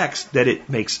directs that it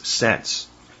makes sense.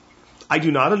 I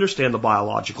do not understand the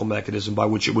biological mechanism by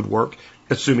which it would work,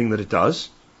 assuming that it does.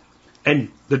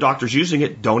 And the doctors using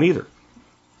it don't either.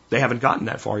 They haven't gotten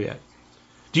that far yet.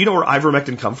 Do you know where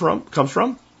ivermectin comes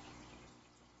from?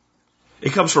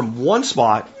 It comes from one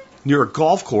spot near a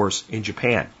golf course in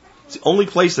Japan. It's the only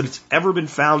place that it's ever been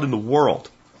found in the world.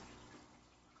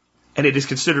 And it is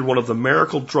considered one of the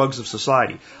miracle drugs of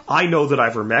society. I know that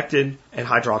ivermectin and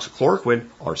hydroxychloroquine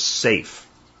are safe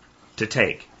to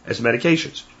take as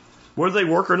medications. Whether they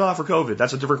work or not for COVID,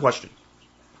 that's a different question.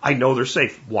 I know they're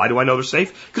safe. Why do I know they're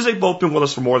safe? Because they've both been with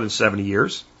us for more than 70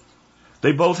 years.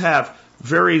 They both have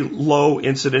very low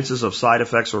incidences of side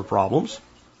effects or problems,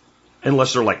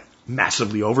 unless they're like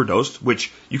massively overdosed,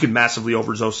 which you can massively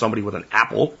overdose somebody with an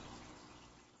apple.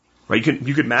 Right?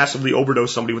 You could massively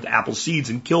overdose somebody with apple seeds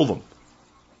and kill them.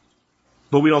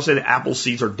 But we don't say that apple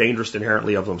seeds are dangerous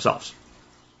inherently of themselves.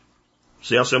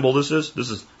 See how simple this is?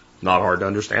 This is not hard to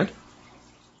understand.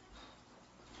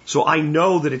 So I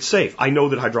know that it's safe. I know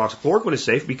that hydroxychloroquine is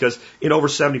safe because in over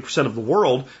 70% of the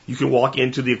world, you can walk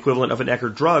into the equivalent of an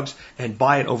Eckerd Drugs and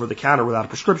buy it over the counter without a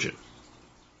prescription.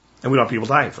 And we don't have people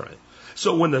dying from it.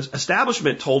 So when the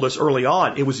establishment told us early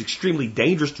on it was extremely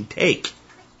dangerous to take,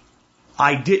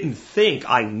 I didn't think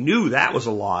I knew that was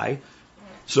a lie.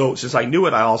 So since I knew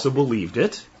it, I also believed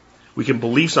it. We can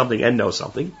believe something and know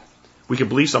something. We can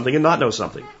believe something and not know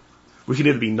something. We can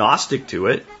either be Gnostic to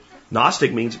it.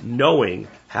 Gnostic means knowing,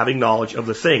 having knowledge of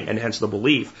the thing, and hence the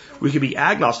belief. We can be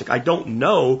agnostic. I don't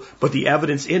know, but the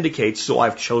evidence indicates, so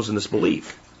I've chosen this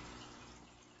belief.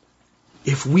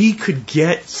 If we could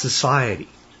get society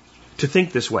to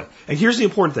think this way, and here's the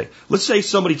important thing. Let's say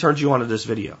somebody turns you on to this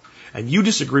video, and you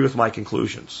disagree with my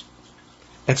conclusions.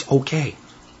 It's okay.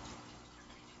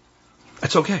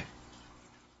 It's okay.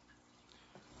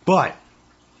 But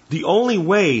the only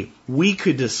way we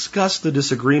could discuss the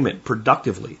disagreement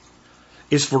productively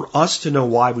is for us to know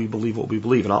why we believe what we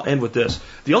believe. And I'll end with this.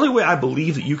 The only way I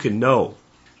believe that you can know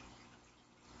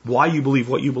why you believe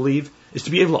what you believe is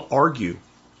to be able to argue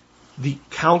the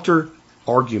counter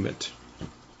argument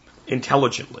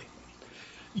intelligently.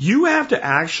 You have to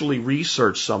actually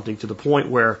research something to the point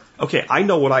where, okay, I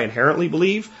know what I inherently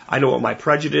believe. I know what my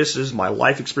prejudice is, my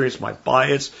life experience, my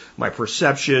bias, my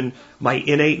perception, my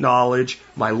innate knowledge,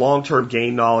 my long-term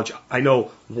gain knowledge. I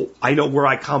know where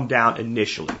I come down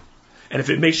initially. And if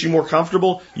it makes you more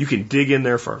comfortable, you can dig in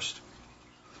there first.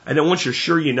 And then once you're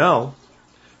sure you know,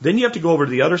 then you have to go over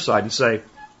to the other side and say,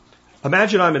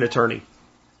 imagine I'm an attorney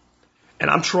and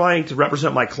I'm trying to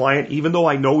represent my client even though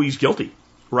I know he's guilty.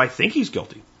 Or I think he's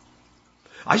guilty.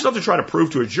 I still have to try to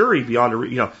prove to a jury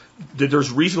that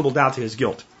there's reasonable doubt to his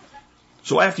guilt.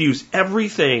 So I have to use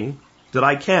everything that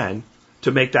I can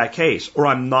to make that case, or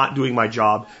I'm not doing my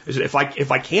job. If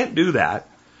I can't do that,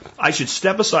 I should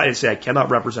step aside and say I cannot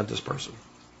represent this person.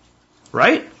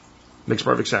 Right? Makes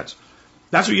perfect sense.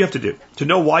 That's what you have to do. To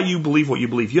know why you believe what you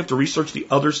believe, you have to research the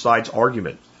other side's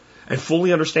argument and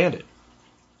fully understand it.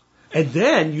 And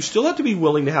then you still have to be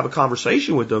willing to have a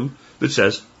conversation with them that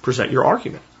says, present your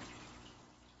argument.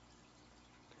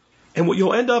 And what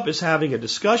you'll end up is having a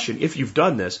discussion, if you've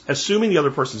done this, assuming the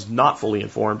other person's not fully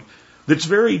informed, that's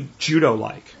very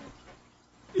judo-like.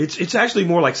 It's actually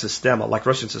more like Sistema, like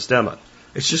Russian Sistema.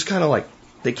 It's just kind of like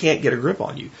they can't get a grip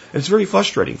on you. And it's very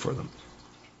frustrating for them.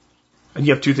 And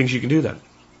you have two things you can do then.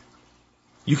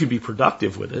 You can be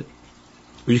productive with it,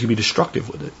 or you can be destructive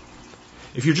with it.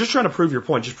 If you're just trying to prove your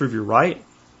point, just prove you're right,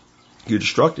 you're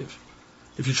destructive.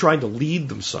 If you're trying to lead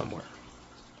them somewhere.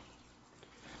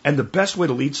 And the best way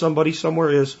to lead somebody somewhere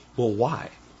is, well, why?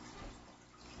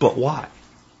 But why?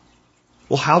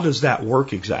 Well, how does that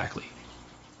work exactly?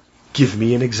 Give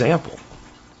me an example.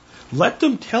 Let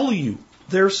them tell you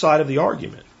their side of the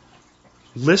argument.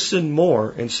 Listen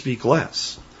more and speak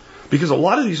less. Because a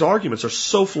lot of these arguments are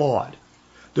so flawed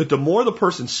that the more the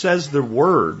person says their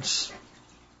words,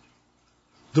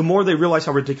 the more they realize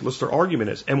how ridiculous their argument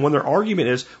is. And when their argument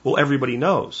is, well, everybody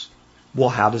knows. Well,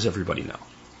 how does everybody know?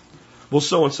 Well,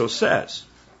 so-and-so says.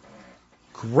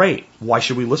 Great. Why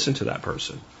should we listen to that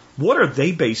person? What are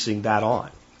they basing that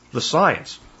on? The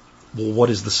science. Well, what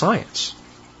is the science?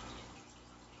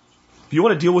 If you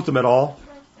want to deal with them at all,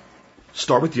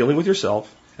 start with dealing with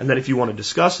yourself. And then if you want to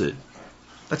discuss it,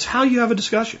 that's how you have a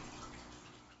discussion.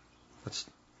 That's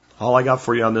all I got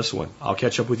for you on this one. I'll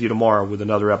catch up with you tomorrow with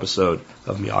another episode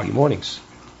of Miyagi Mornings.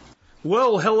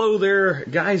 Well, hello there,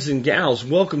 guys and gals.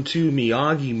 Welcome to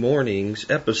Miyagi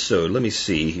Mornings episode. Let me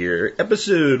see here.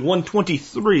 Episode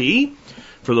 123,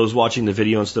 for those watching the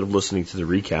video instead of listening to the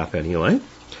recap anyway.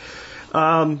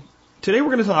 Today we're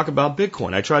going to talk about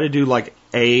Bitcoin. I try to do like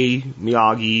a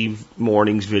Miyagi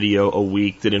Mornings video a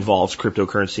week that involves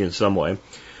cryptocurrency in some way.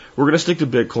 We're going to stick to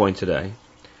Bitcoin today.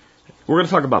 We're going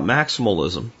to talk about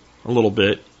maximalism a little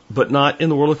bit, but not in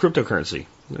the world of cryptocurrency.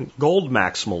 Gold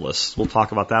maximalists, we'll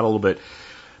talk about that a little bit.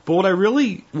 But what I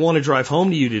really want to drive home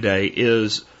to you today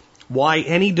is why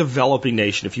any developing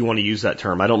nation, if you want to use that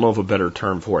term, I don't know of a better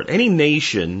term for it, any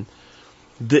nation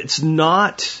that's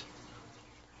not,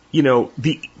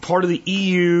 the part of the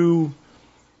EU,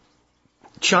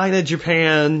 China,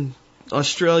 Japan,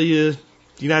 Australia, the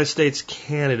United States,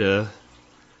 Canada,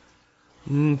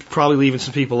 probably leaving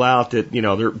some people out that,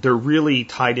 they're really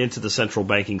tied into the central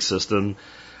banking system,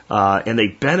 and they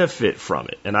benefit from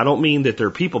it. And I don't mean that their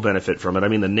people benefit from it. I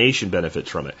mean the nation benefits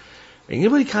from it.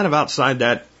 Anybody kind of outside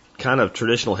that kind of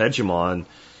traditional hegemon,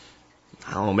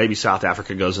 I don't know, maybe South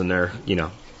Africa goes in there,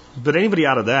 But anybody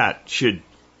out of that should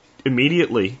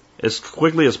immediately, as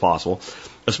quickly as possible,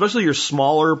 especially your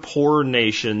smaller, poorer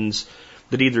nations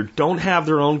that either don't have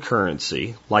their own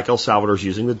currency, like El Salvador's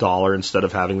using the dollar instead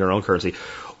of having their own currency,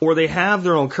 or they have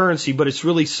their own currency, but it's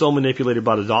really so manipulated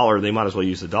by the dollar, they might as well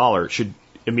use the dollar, should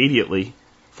immediately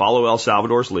follow El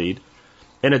Salvador's lead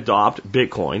and adopt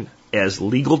Bitcoin as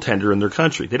legal tender in their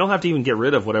country. They don't have to even get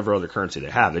rid of whatever other currency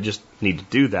they have. They just need to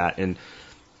do that. And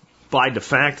by de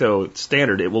facto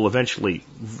standard, it will eventually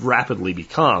rapidly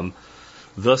become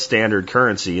the standard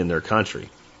currency in their country.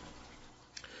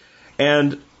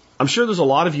 And I'm sure there's a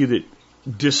lot of you that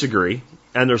disagree,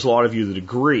 and there's a lot of you that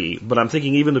agree, but I'm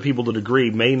thinking even the people that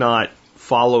agree may not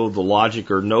follow the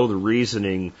logic or know the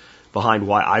reasoning behind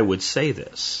why I would say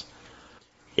this.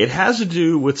 It has to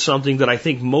do with something that I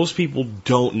think most people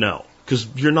don't know, because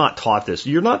you're not taught this.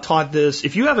 You're not taught this.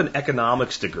 If you have an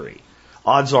economics degree,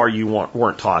 odds are you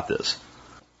weren't taught this.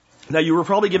 Now, you were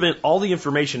probably given all the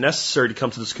information necessary to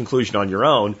come to this conclusion on your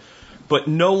own, but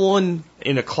no one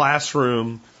in a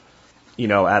classroom,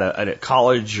 at a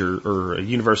college or a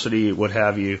university, what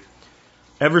have you,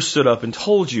 ever stood up and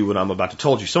told you what I'm about to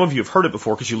tell you. Some of you have heard it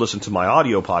before because you listened to my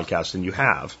audio podcast, and you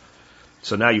have.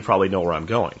 So now you probably know where I'm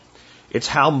going. It's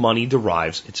how money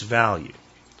derives its value.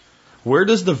 Where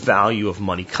does the value of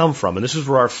money come from? And this is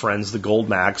where our friends, the gold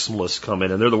maximalists, come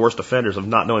in, and they're the worst offenders of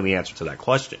not knowing the answer to that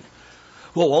question.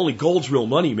 Well, only gold's real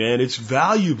money, man. It's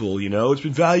valuable, you know. It's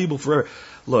been valuable forever.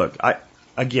 Look, I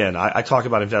talk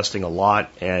about investing a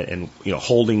lot and you know,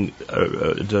 holding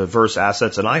diverse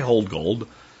assets, and I hold gold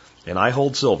and I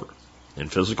hold silver in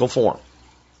physical form.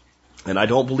 And I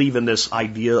don't believe in this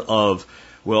idea of,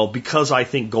 well, because I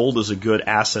think gold is a good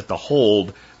asset to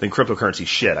hold, then cryptocurrency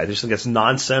shit. I just think that's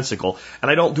nonsensical,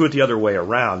 and I don't do it the other way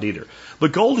around either.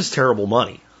 But gold is terrible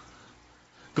money.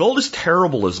 Gold is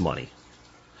terrible as money.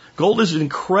 Gold is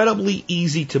incredibly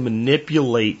easy to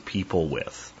manipulate people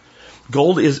with.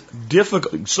 Gold is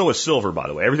difficult. So is silver, by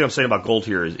the way. Everything I'm saying about gold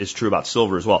here is true about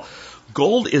silver as well.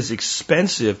 Gold is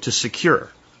expensive to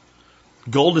secure.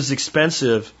 Gold is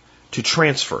expensive to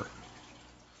transfer.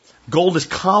 Gold is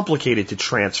complicated to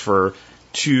transfer,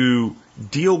 to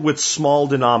deal with small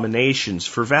denominations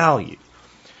for value.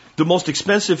 The most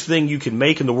expensive thing you can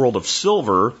make in the world of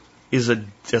silver is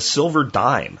a silver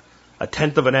dime, a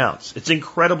tenth of an ounce. It's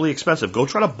incredibly expensive. Go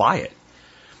try to buy it.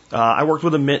 I worked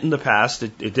with a mint in the past.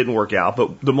 It didn't work out,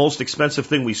 but the most expensive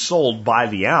thing we sold by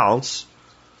the ounce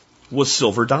was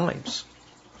silver dimes.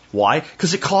 Why?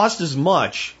 Because it cost as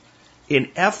much in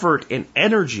effort and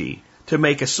energy to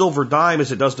make a silver dime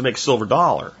as it does to make a silver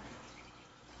dollar.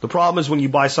 The problem is when you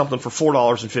buy something for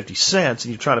 $4.50 and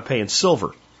you're trying to pay in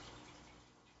silver.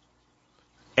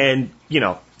 And, you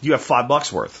know, you have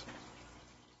 $5 worth.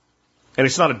 And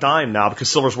it's not a dime now because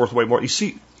silver's worth way more. You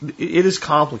see, it is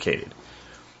complicated.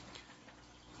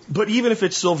 But even if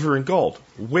it's silver and gold,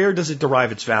 where does it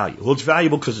derive its value? Well, it's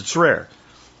valuable because it's rare.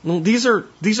 Well, these are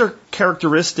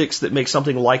characteristics that make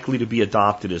something likely to be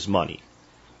adopted as money.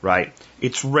 Right?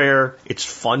 It's rare, it's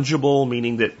fungible,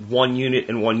 meaning that 1 unit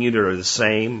and 1 unit are the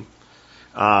same.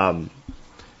 All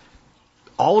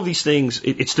of these things,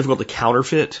 it's difficult to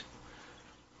counterfeit.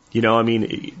 You know, I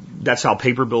mean, that's how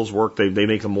paper bills work. They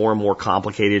make them more and more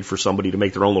complicated for somebody to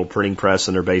make their own little printing press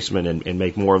in their basement and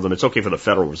make more of them. It's okay for the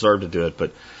Federal Reserve to do it,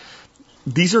 but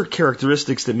these are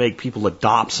characteristics that make people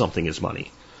adopt something as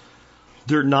money.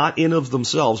 They're not in of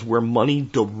themselves where money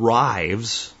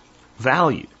derives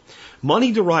value.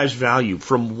 Money derives value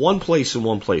from one place and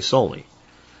one place only,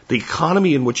 the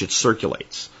economy in which it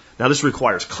circulates. Now, this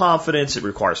requires confidence, it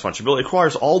requires fungibility, it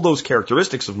requires all those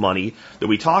characteristics of money that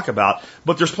we talk about,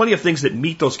 but there's plenty of things that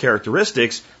meet those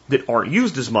characteristics that aren't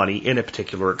used as money in a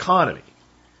particular economy.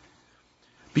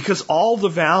 Because all the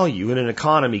value in an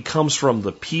economy comes from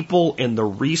the people and the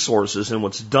resources and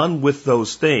what's done with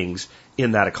those things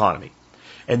in that economy.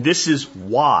 And this is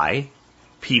why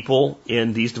people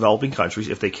in these developing countries,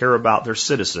 if they care about their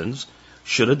citizens,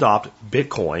 should adopt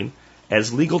Bitcoin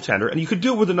as legal tender. And you could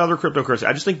do it with another cryptocurrency.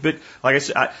 I just think, like I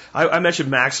said, I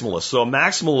mentioned maximalists. So a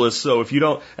maximalist, so if you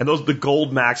don't, and the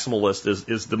gold maximalist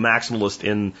is the maximalist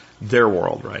in their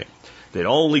world, right? That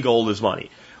only gold is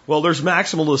money. Well, there's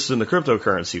maximalists in the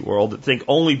cryptocurrency world that think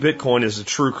only Bitcoin is a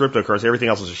true cryptocurrency, everything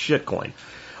else is a shit coin.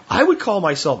 I would call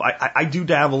myself, I do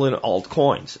dabble in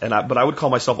altcoins, but I would call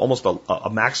myself almost a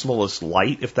maximalist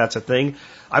light, if that's a thing.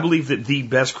 I believe that the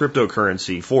best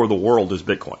cryptocurrency for the world is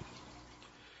Bitcoin.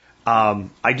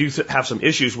 I do have some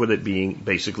issues with it being,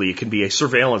 basically, it can be a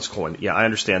surveillance coin. Yeah, I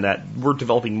understand that. We're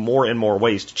developing more and more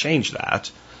ways to change that.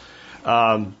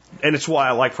 And it's why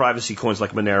I like privacy coins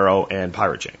like Monero and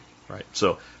Pirate Chain, right?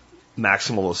 So,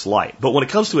 maximalist light. But when it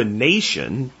comes to a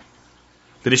nation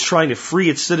that is trying to free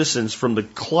its citizens from the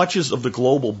clutches of the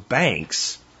global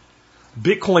banks,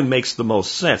 Bitcoin makes the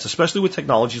most sense, especially with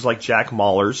technologies like Jack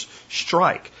Mallers'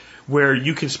 Strike, where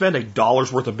you can spend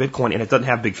 $1 worth of Bitcoin and it doesn't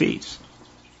have big fees.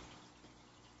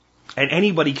 And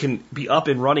anybody can be up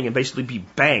and running and basically be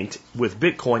banked with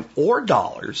Bitcoin or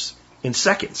dollars in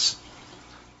seconds.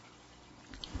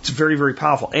 It's very, very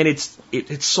powerful. And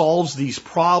it solves these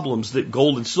problems that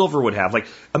gold and silver would have. Like,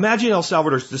 imagine El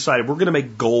Salvador's decided we're going to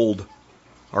make gold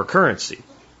our currency.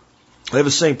 They have the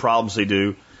same problems they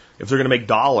do if they're going to make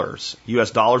dollars,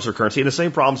 U.S. dollars their currency, and the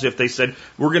same problems if they said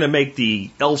we're going to make the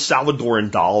El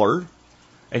Salvadoran dollar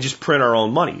and just print our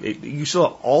own money. You still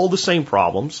have all the same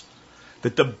problems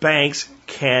that the banks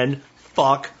can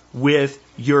fuck with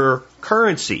your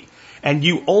currency. And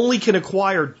you only can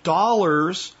acquire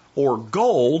dollars or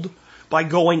gold by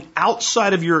going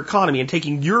outside of your economy and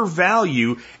taking your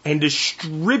value and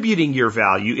distributing your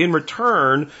value in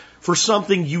return for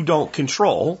something you don't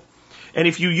control. And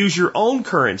if you use your own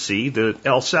currency, the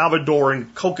El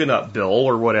Salvadoran coconut bill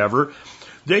or whatever,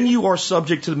 then you are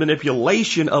subject to the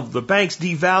manipulation of the banks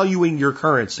devaluing your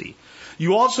currency.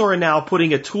 You also are now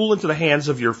putting a tool into the hands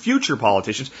of your future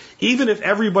politicians, even if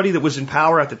everybody that was in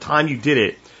power at the time you did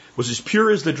it was as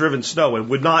pure as the driven snow and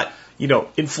would not,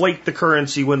 inflate the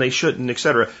currency when they shouldn't,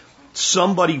 etc.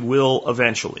 Somebody will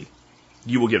eventually.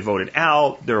 You will get voted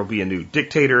out. There will be a new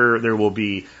dictator. There will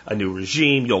be a new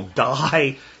regime. You'll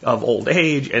die of old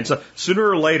age. And so sooner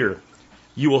or later,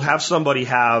 you will have somebody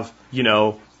have,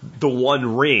 the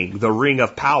one ring, the ring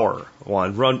of power,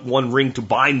 one ring to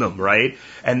bind them, right?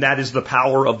 And that is the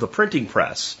power of the printing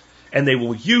press. And they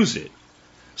will use it.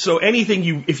 So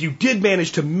if you did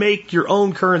manage to make your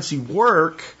own currency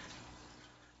work,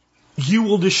 you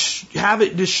will have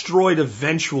it destroyed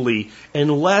eventually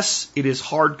unless it is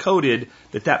hard-coded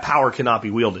that power cannot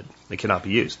be wielded. It cannot be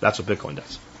used. That's what Bitcoin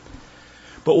does.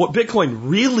 But what Bitcoin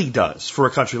really does for a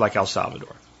country like El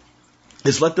Salvador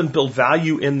is let them build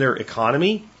value in their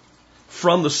economy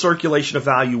from the circulation of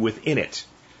value within it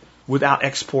without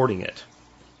exporting it.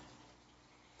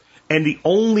 And the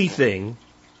only thing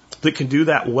that can do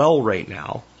that well right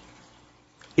now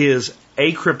is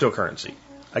a cryptocurrency.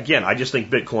 Again, I just think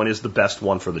Bitcoin is the best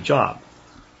one for the job.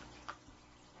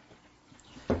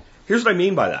 Here's what I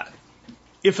mean by that.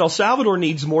 If El Salvador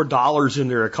needs more dollars in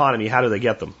their economy, how do they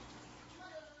get them?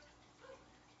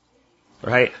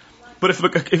 Right? But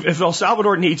if El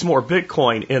Salvador needs more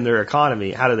Bitcoin in their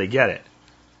economy, how do they get it?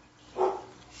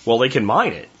 Well, they can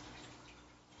mine it.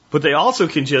 But they also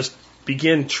can just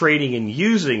begin trading and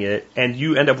using it, and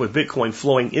you end up with Bitcoin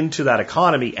flowing into that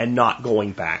economy and not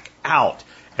going back out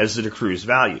as it accrues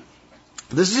value.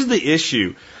 This is the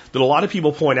issue that a lot of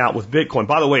people point out with Bitcoin.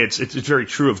 By the way, it's very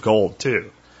true of gold,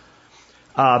 too.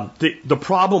 The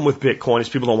problem with Bitcoin is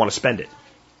people don't want to spend it.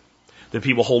 That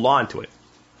people hold on to it.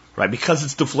 Right? Because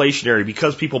it's deflationary,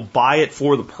 because people buy it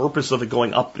for the purpose of it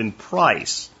going up in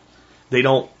price, they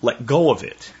don't let go of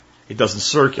it. It doesn't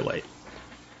circulate.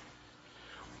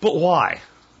 But why?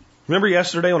 Remember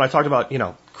yesterday when I talked about,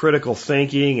 critical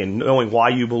thinking and knowing why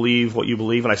you believe what you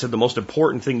believe, and I said the most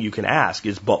important thing you can ask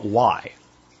is, but why?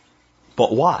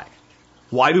 But why?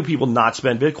 Why do people not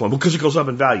spend Bitcoin? Because it goes up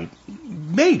in value.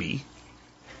 Maybe.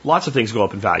 Lots of things go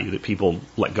up in value that people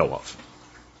let go of.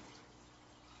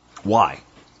 Why?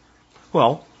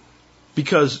 Well,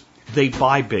 because they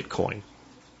buy Bitcoin.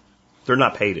 They're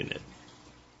not paid in it.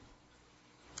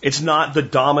 It's not the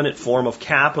dominant form of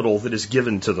capital that is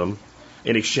given to them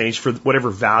in exchange for whatever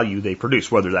value they produce,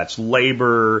 whether that's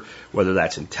labor, whether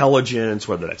that's intelligence,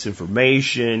 whether that's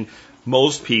information.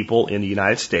 Most people in the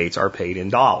United States are paid in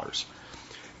dollars.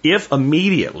 If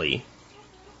immediately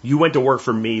you went to work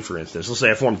for me, for instance, let's say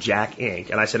I formed Jack Inc.,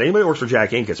 and I said anybody who works for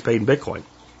Jack Inc. gets paid in Bitcoin,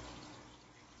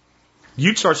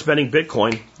 you'd start spending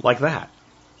Bitcoin like that.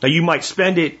 Now, you might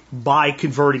spend it by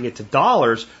converting it to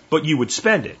dollars, but you would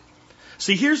spend it.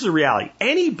 See, here's the reality.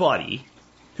 Anybody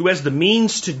who has the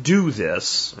means to do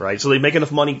this, right, so they make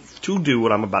enough money to do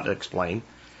what I'm about to explain,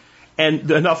 and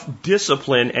enough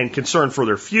discipline and concern for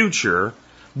their future,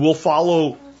 will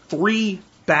follow three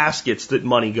baskets that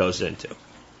money goes into.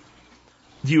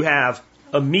 You have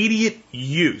immediate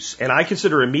use, and I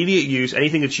consider immediate use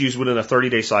anything that's used within a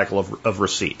 30-day cycle of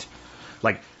receipt.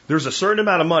 Like, there's a certain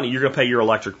amount of money you're going to pay your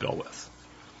electric bill with.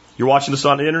 You're watching this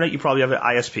on the internet, you probably have an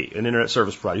ISP, an internet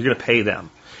service provider. You're going to pay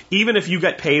them. Even if you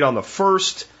get paid on the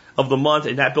 1st of the month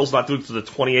and that bill's not due to the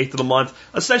 28th of the month,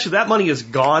 essentially that money is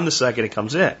gone the second it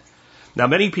comes in. Now,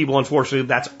 many people, unfortunately,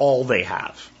 that's all they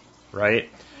have, right?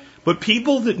 But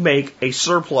people that make a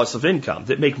surplus of income,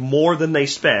 that make more than they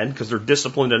spend because they're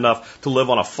disciplined enough to live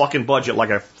on a fucking budget like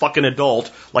a fucking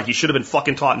adult, like you should have been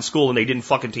fucking taught in school and they didn't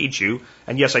fucking teach you.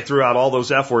 And yes, I threw out all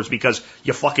those F words because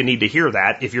you fucking need to hear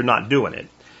that if you're not doing it.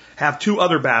 Have two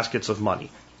other baskets of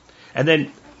money. And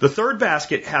then the third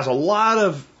basket has a lot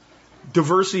of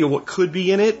diversity of what could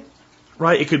be in it,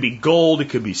 right? It could be gold, it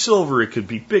could be silver, it could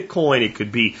be Bitcoin, it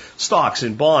could be stocks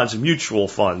and bonds and mutual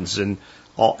funds and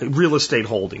all, real estate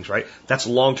holdings, right? That's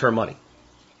long-term money.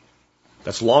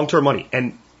 That's long-term money.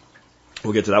 And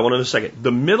we'll get to that one in a second.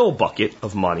 The middle bucket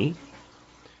of money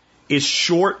is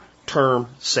short-term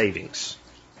savings.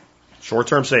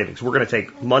 Short-term savings. We're going to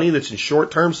take money that's in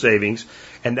short-term savings,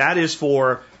 and that is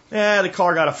for, the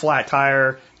car got a flat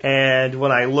tire, and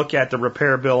when I look at the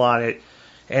repair bill on it,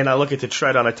 and I look at the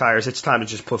tread on the tires, it's time to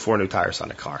just put 4 new tires on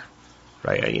the car,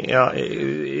 right?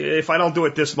 If I don't do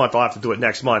it this month, I'll have to do it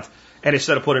next month. And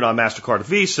instead of putting it on MasterCard or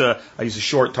Visa, I use a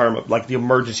short-term, like the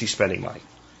emergency spending money.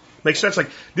 Makes sense? Like,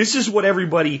 this is what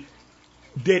everybody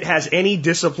that has any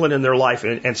discipline in their life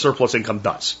and surplus income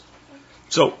does.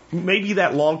 So maybe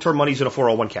that long-term money's in a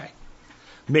 401k.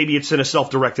 Maybe it's in a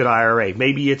self-directed IRA.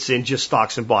 Maybe it's in just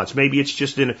stocks and bonds. Maybe it's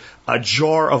just in a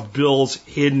jar of bills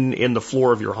hidden in the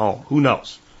floor of your home. Who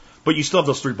knows? But you still have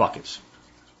those three buckets.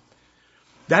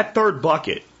 That third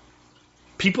bucket,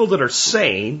 people that are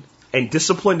sane and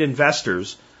disciplined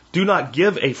investors do not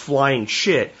give a flying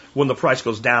shit when the price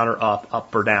goes down or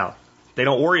up or down. They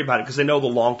don't worry about it because they know the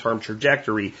long-term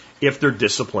trajectory if they're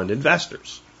disciplined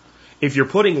investors. If you're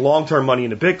putting long-term money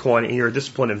into Bitcoin and you're a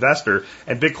disciplined investor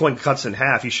and Bitcoin cuts in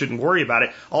half, you shouldn't worry about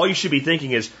it. All you should be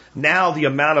thinking is now the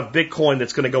amount of Bitcoin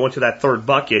that's going to go into that third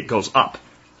bucket goes up.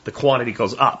 The quantity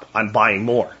goes up. I'm buying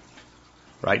more.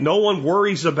 Right? No one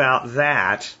worries about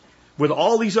that with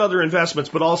all these other investments,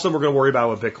 but also we're going to worry about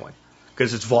it with Bitcoin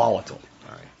because it's volatile.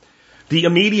 All right. The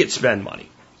immediate spend money.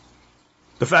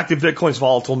 The fact that Bitcoin's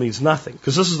volatile means nothing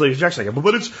because this is the objection I get. But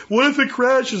what if it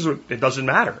crashes? It doesn't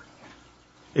matter.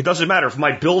 It doesn't matter. If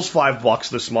my bill's $5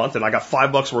 this month and I got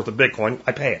 $5 worth of Bitcoin,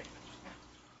 I pay it.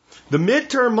 The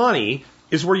midterm money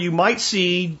is where you might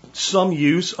see some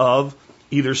use of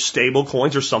either stable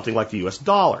coins or something like the US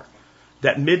dollar.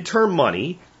 That midterm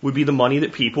money would be the money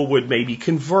that people would maybe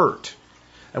convert.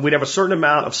 And we'd have a certain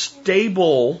amount of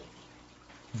stable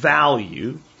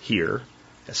value here.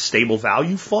 A stable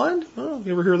value fund? Oh,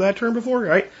 you ever heard that term before?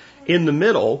 Right? In the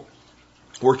middle,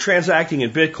 we're transacting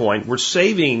in Bitcoin. We're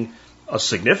saving a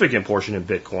significant portion in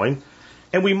Bitcoin,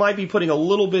 and we might be putting a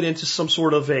little bit into some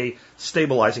sort of a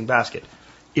stabilizing basket.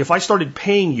 If I started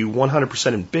paying you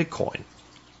 100% in Bitcoin,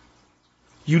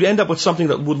 you'd end up with something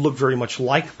that would look very much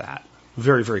like that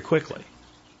very, very quickly.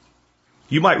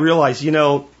 You might realize,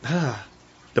 the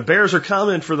bears are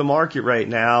coming for the market right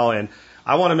now, and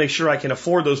I want to make sure I can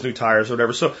afford those new tires or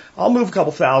whatever, so I'll move a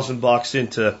couple $1,000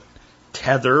 into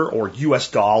Tether or US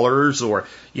dollars or,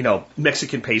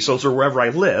 Mexican pesos or wherever I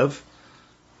live.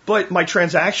 But my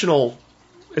transactional,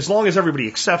 as long as everybody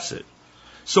accepts it.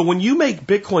 So when you make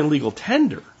Bitcoin legal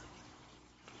tender,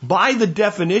 by the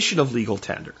definition of legal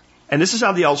tender, and this is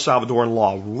how the El Salvadoran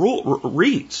law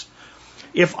reads,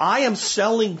 if I am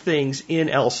selling things in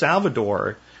El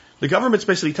Salvador, the government's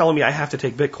basically telling me I have to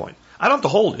take Bitcoin. I don't have to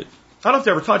hold it. I don't have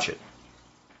to ever touch it.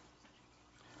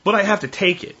 But I have to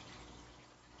take it.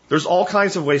 There's all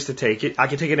kinds of ways to take it. I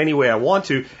can take it any way I want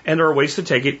to, and there are ways to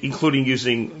take it, including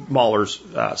using Mahler's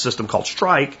system called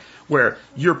Strike, where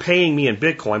you're paying me in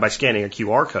Bitcoin by scanning a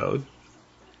QR code,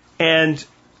 and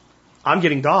I'm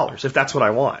getting dollars if that's what I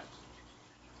want.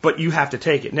 But you have to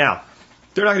take it. Now,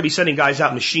 they're not going to be sending guys out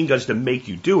in machine guns to make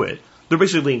you do it. They're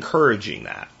basically encouraging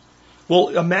that. Well,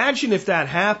 imagine if that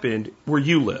happened where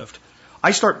you lived.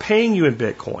 I start paying you in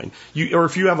Bitcoin, or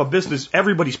if you have a business,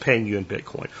 everybody's paying you in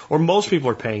Bitcoin, or most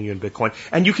people are paying you in Bitcoin,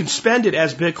 and you can spend it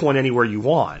as Bitcoin anywhere you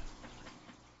want.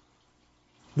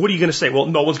 What are you going to say? Well,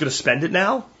 no one's going to spend it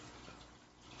now?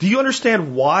 Do you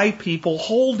understand why people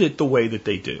hold it the way that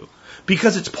they do?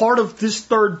 Because it's part of this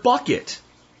third bucket.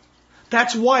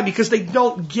 That's why, because they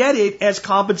don't get it as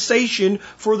compensation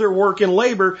for their work and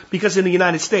labor, because in the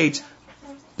United States,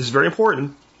 this is very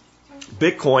important,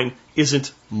 Bitcoin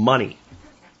isn't money.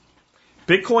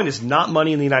 Bitcoin is not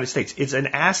money in the United States. It's an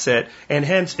asset, and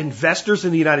hence investors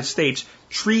in the United States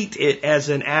treat it as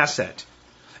an asset.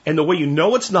 And the way you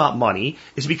know it's not money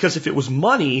is because if it was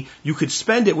money, you could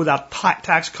spend it without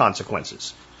tax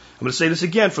consequences. I'm going to say this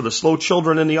again for the slow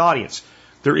children in the audience.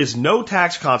 There is no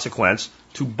tax consequence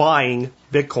to buying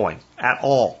Bitcoin at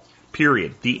all.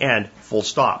 Period. The end. Full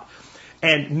stop.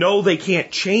 And no, they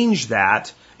can't change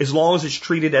that as long as it's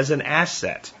treated as an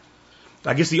asset.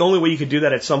 I guess the only way you could do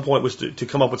that at some point was to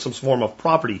come up with some form of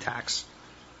property tax.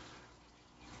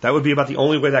 That would be about the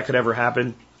only way that could ever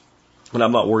happen, and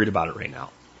I'm not worried about it right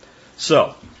now.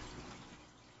 So,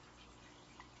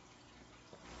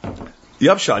 the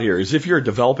upshot here is if you're a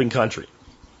developing country,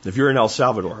 if you're in El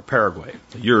Salvador, Paraguay,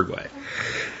 Uruguay,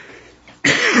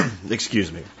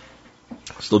 excuse me,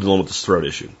 still dealing with this throat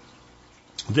issue,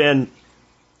 then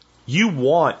you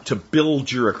want to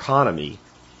build your economy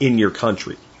in your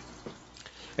country.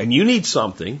 And you need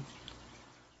something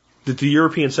that the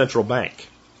European Central Bank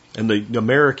and the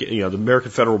American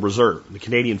Federal Reserve, the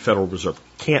Canadian Federal Reserve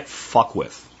can't fuck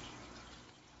with.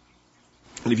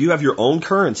 And if you have your own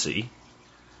currency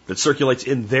that circulates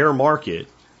in their market,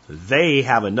 they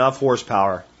have enough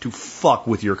horsepower to fuck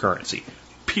with your currency.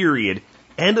 Period.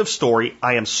 End of story.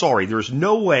 I am sorry. There's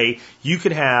no way you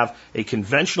could have a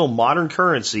conventional modern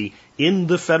currency in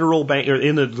the federal bank or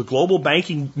in the global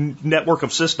banking network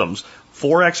of systems,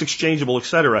 forex exchangeable,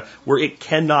 etc., where it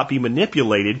cannot be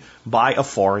manipulated by a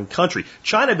foreign country.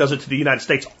 China does it to the United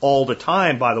States all the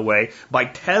time, by the way, by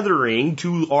tethering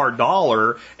to our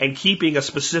dollar and keeping a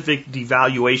specific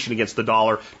devaluation against the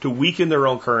dollar to weaken their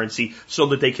own currency so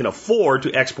that they can afford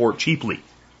to export cheaply.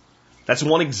 That's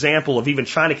one example of even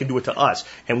China can do it to us.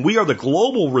 And we are the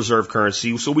global reserve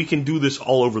currency, so we can do this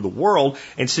all over the world.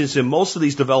 And since in most of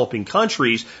these developing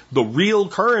countries, the real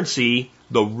currency,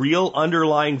 the real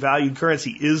underlying valued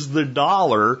currency is the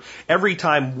dollar, every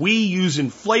time we use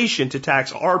inflation to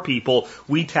tax our people,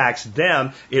 we tax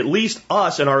them, at least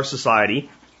us in our society,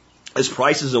 as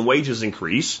prices and wages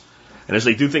increase. And as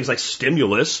they do things like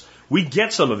stimulus, we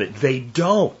get some of it. They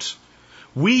don't.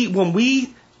 When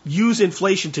we use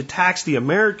inflation to tax the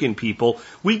American people,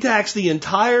 we tax the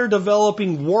entire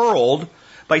developing world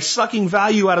by sucking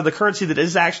value out of the currency that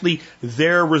is actually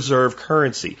their reserve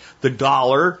currency. The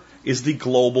dollar is the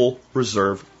global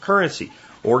reserve currency.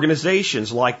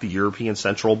 Organizations like the European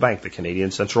Central Bank, the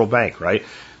Canadian Central Bank, right?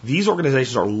 These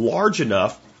organizations are large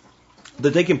enough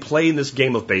that they can play in this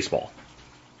game of baseball.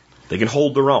 They can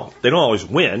hold their own. They don't always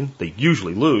win. They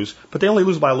usually lose, but they only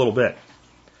lose by a little bit.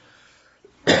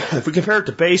 If we compare it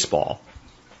to baseball,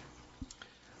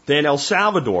 then El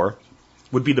Salvador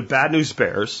would be the Bad News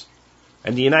Bears,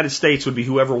 and the United States would be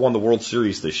whoever won the World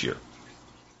Series this year.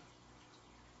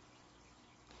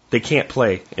 They can't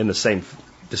play in the same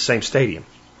stadium.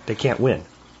 They can't win.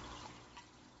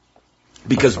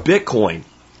 Because Bitcoin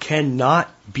cannot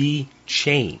be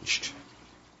changed.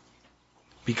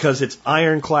 Because it's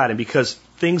ironclad, and because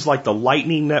things like the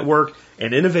Lightning Network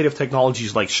and innovative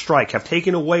technologies like Strike have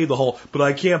taken away the whole, but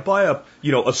I can't buy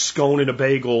a scone and a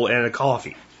bagel and a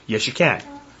coffee. Yes, you can,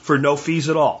 for no fees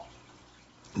at all.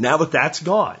 Now that that's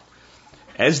gone,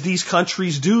 as these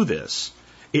countries do this,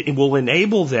 it will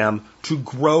enable them to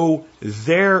grow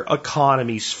their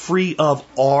economies free of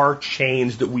our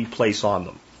chains that we place on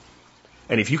them.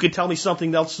 And if you can tell me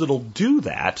something else that'll do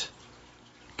that,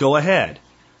 go ahead.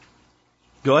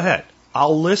 Go ahead.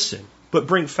 I'll listen. But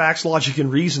bring facts, logic,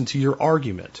 and reason to your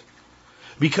argument.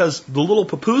 Because the little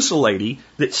papusa lady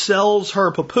that sells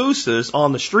her pupusas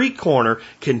on the street corner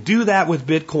can do that with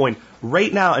Bitcoin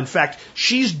right now. In fact,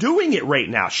 she's doing it right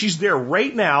now. She's there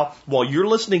right now while you're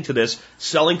listening to this,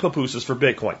 selling pupusas for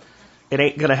Bitcoin. It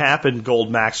ain't going to happen,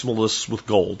 gold maximalists with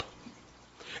gold.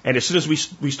 And as soon as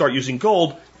we start using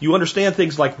gold, you understand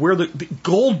things like where the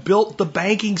gold built the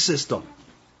banking system.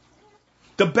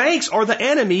 The banks are the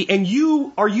enemy, and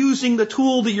you are using the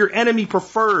tool that your enemy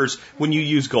prefers when you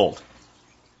use gold.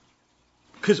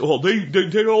 Because, well,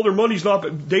 they all their money's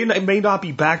they may not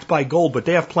be backed by gold, but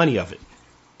they have plenty of it.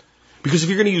 Because if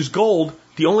you're going to use gold,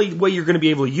 the only way you're going to be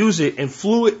able to use it and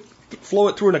flow it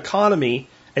through an economy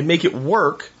and make it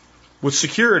work with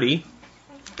security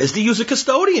is to use a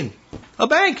custodian, a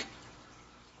bank.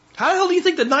 How the hell do you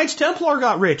think the Knights Templar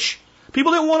got rich?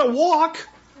 People didn't want to walk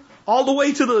all the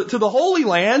way to the Holy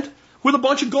Land with a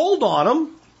bunch of gold on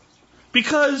them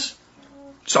because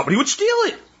somebody would steal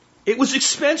it. It was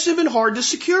expensive and hard to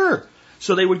secure.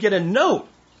 So they would get a note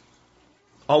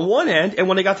on one end, and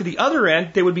when they got to the other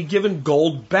end, they would be given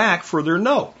gold back for their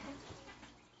note.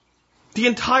 The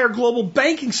entire global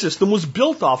banking system was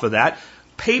built off of that.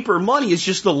 Paper money is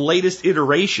just the latest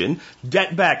iteration.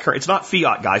 Debt-backed currency. It's not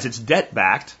fiat, guys. It's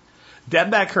debt-backed.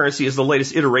 Debt-backed currency is the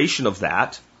latest iteration of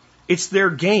that. It's their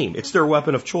game. It's their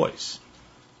weapon of choice.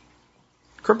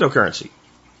 Cryptocurrency.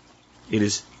 It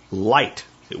is light.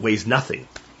 It weighs nothing.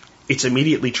 It's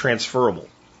immediately transferable.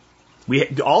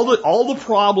 All the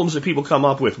problems that people come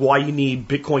up with, why you need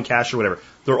Bitcoin Cash or whatever,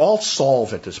 they're all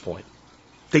solved at this point.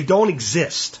 They don't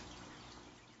exist.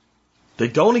 They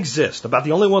don't exist. About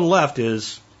the only one left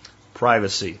is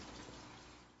privacy.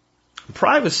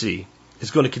 Privacy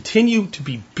is going to continue to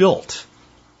be built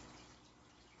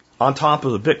on top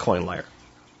of the Bitcoin layer.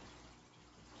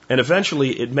 And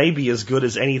eventually it may be as good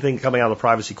as anything coming out of the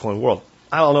privacy coin world.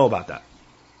 I don't know about that.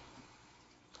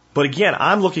 But again,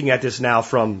 I'm looking at this now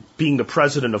from being the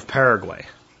president of Paraguay,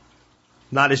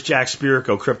 not as Jack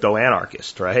Spirko, crypto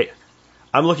anarchist, right?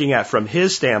 I'm looking at from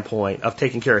his standpoint of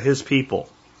taking care of his people.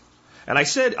 And I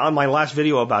said on my last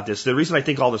video about this, the reason I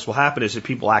think all this will happen is that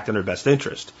people act in their best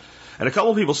interest. And a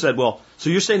couple of people said, well, so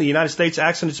you're saying the United States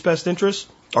acts in its best interest?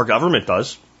 Our government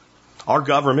does. Our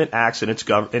government acts in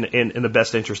the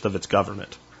best interest of its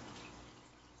government.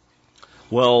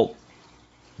 Well,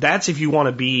 that's if you want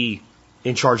to be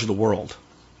in charge of the world.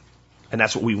 And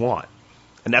that's what we want.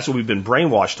 And that's what we've been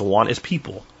brainwashed to want as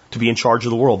people, to be in charge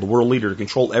of the world leader, to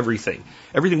control everything.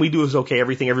 Everything we do is okay.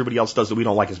 Everything everybody else does that we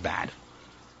don't like is bad.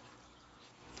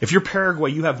 If you're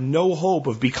Paraguay, you have no hope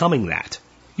of becoming that.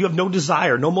 You have no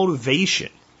desire, no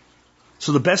motivation.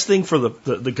 So the best thing for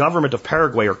the government of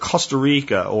Paraguay or Costa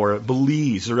Rica or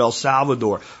Belize or El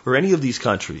Salvador or any of these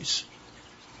countries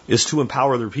is to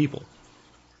empower their people.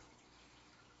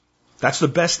 That's the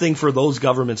best thing for those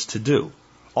governments to do.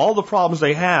 All the problems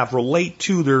they have relate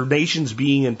to their nations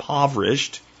being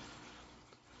impoverished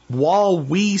while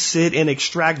we sit and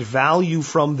extract value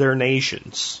from their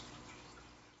nations.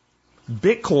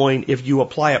 Bitcoin, if you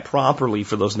apply it properly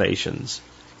for those nations,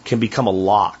 can become a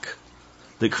lock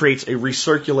that creates a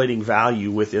recirculating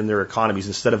value within their economies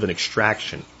instead of an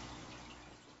extraction.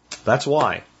 That's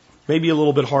why. Maybe a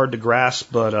little bit hard to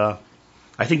grasp, but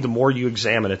I think the more you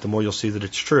examine it, the more you'll see that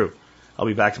it's true. I'll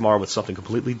be back tomorrow with something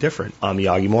completely different on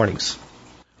Miyagi Mornings.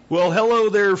 Well, hello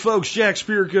there, folks. Jack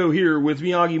Spirko here with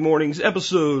Miyagi Mornings,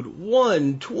 episode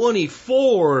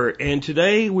 124. And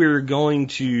today we're going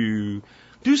to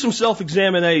do some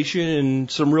self-examination and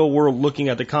some real-world looking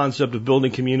at the concept of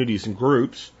building communities and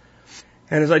groups.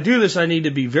 And as I do this, I need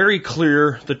to be very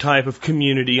clear the type of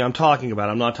community I'm talking about.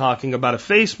 I'm not talking about a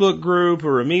Facebook group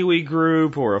or a MeWe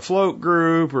group or a float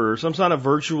group or some kind of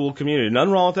virtual community.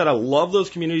 Nothing wrong with that. I love those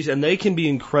communities, and they can be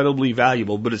incredibly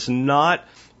valuable, but it's not,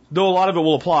 though a lot of it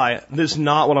will apply, this is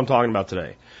not what I'm talking about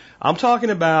today. I'm talking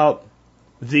about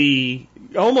the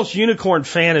almost unicorn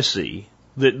fantasy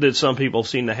that some people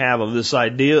seem to have of this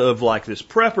idea of like this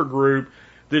prepper group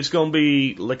that's going to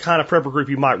be the kind of prepper group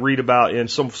you might read about in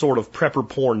some sort of prepper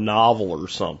porn novel or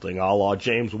something, a la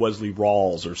James Wesley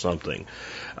Rawls or something,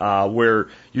 where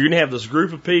you're going to have this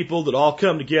group of people that all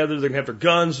come together. They're going to have their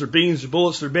guns, their beans, their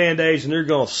bullets, their band-aids, and they're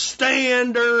going to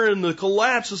stand during the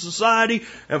collapse of society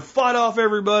and fight off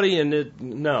everybody. And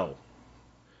no,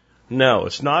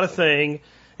 it's not a thing.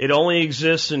 It only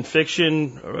exists in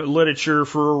fiction literature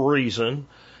for a reason.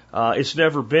 It's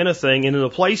never been a thing. And in the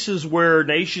places where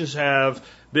nations have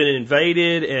been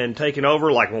invaded and taken over,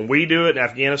 like when we do it in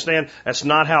Afghanistan, that's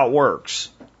not how it works.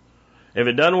 If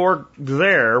it doesn't work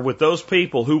there with those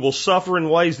people who will suffer in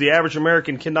ways the average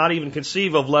American cannot even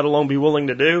conceive of, let alone be willing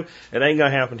to do, it ain't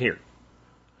going to happen here.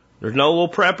 There's no little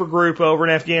prepper group over in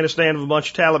Afghanistan of a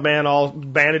bunch of Taliban all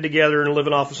banded together and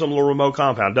living off of some little remote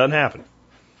compound. Doesn't happen.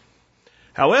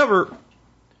 However,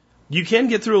 you can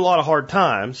get through a lot of hard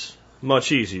times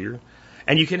much easier,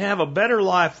 and you can have a better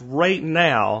life right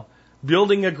now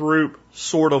building a group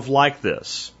sort of like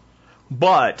this.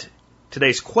 But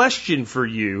today's question for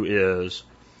you is,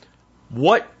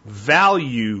 what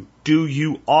value do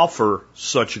you offer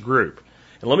such a group?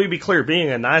 And let me be clear,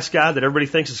 being a nice guy that everybody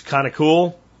thinks is kind of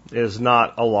cool is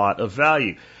not a lot of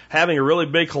value. Having a really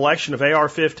big collection of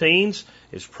AR-15s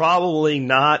is probably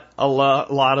not a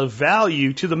lot of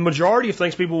value to the majority of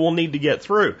things people will need to get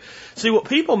through. See, what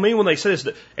people mean when they say this,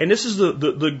 and this is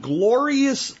the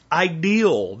glorious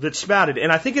ideal that's spouted,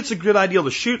 and I think it's a good ideal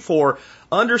to shoot for,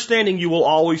 understanding you will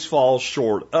always fall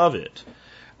short of it.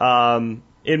 In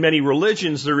many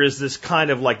religions, there is this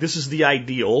kind of like, this is the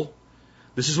ideal.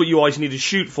 This is what you always need to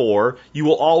shoot for. You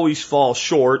will always fall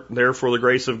short, therefore the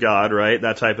grace of God, right?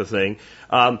 That type of thing.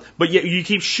 But yet you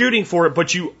keep shooting for it,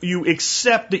 but you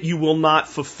accept that you will not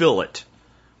fulfill it.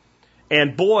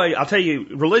 And boy, I'll tell you,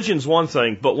 religion's one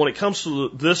thing, but when it comes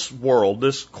to this world,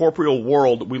 this corporeal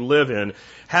world that we live in,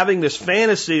 having this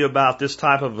fantasy about this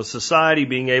type of a society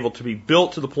being able to be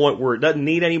built to the point where it doesn't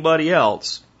need anybody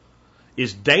else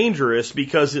is dangerous,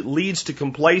 because it leads to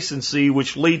complacency,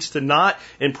 which leads to not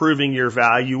improving your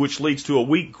value, which leads to a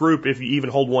weak group if you even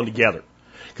hold one together.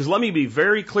 Because let me be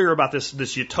very clear about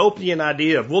this utopian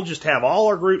idea of we'll just have all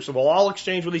our groups and we'll all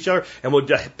exchange with each other and we'll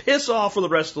piss off for the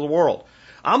rest of the world.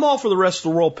 I'm all for the rest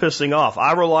of the world pissing off.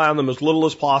 I rely on them as little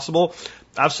as possible.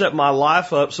 I've set my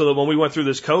life up so that when we went through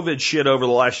this COVID shit over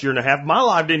the last year and a half, my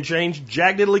life didn't change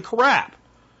jack diddly crap.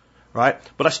 Right?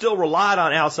 But I still relied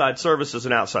on outside services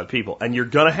and outside people. And you're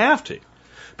going to have to.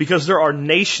 Because there are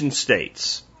nation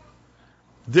states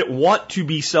that want to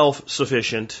be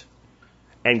self-sufficient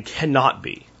and cannot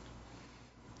be.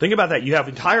 Think about that. You have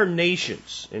entire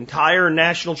nations, entire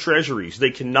national treasuries.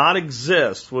 They cannot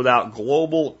exist without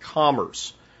global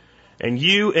commerce. And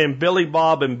you and Billy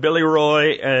Bob and Billy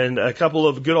Roy and a couple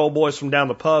of good old boys from down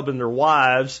the pub and their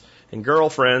wives and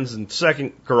girlfriends and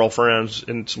second girlfriends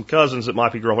and some cousins that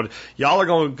might be girlfriends, y'all are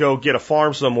going to go get a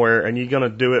farm somewhere, and you're going to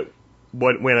do it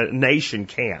when a nation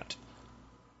can't.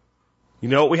 You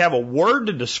know, we have a word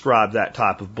to describe that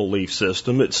type of belief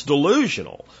system. It's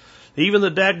delusional. Even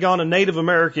the dadgone Native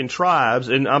American tribes,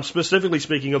 and I'm specifically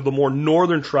speaking of the more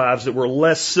northern tribes that were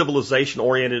less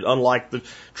civilization-oriented, unlike the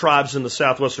tribes in the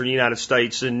southwestern United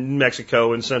States and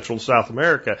Mexico and Central and South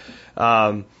America,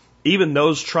 even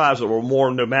those tribes that were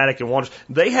more nomadic and wanders,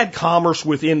 they had commerce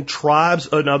within tribes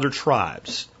and other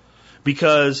tribes.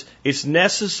 Because it's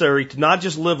necessary to not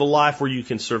just live a life where you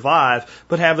can survive,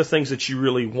 but have the things that you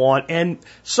really want and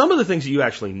some of the things that you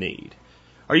actually need.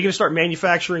 Are you going to start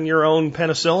manufacturing your own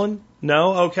penicillin?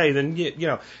 No? Okay, then,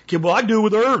 okay, well, I do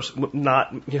with herbs.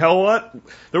 Not, you know what?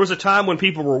 There was a time when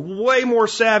people were way more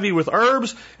savvy with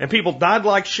herbs, and people died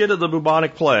like shit of the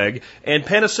bubonic plague, and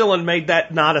penicillin made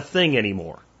that not a thing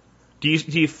anymore. Do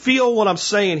you feel what I'm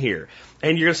saying here?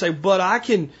 And you're going to say, but I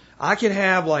can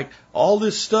have like all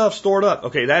this stuff stored up.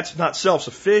 Okay, that's not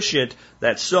self-sufficient,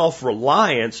 that's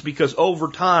self-reliance, because over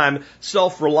time,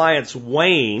 self-reliance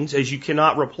wanes as you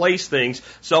cannot replace things.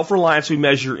 Self-reliance we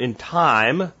measure in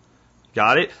time.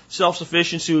 Got it?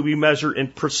 Self-sufficiency would be measured in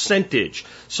percentage.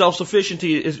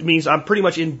 Self-sufficiency means I'm pretty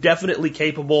much indefinitely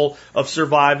capable of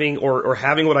surviving or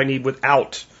having what I need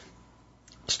without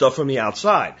stuff from the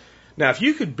outside. Now, if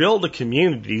you could build a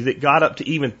community that got up to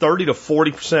even 30 to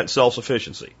 40%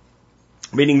 self-sufficiency,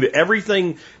 meaning that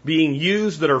everything being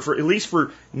used that are for, at least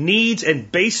for needs and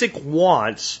basic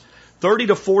wants, 30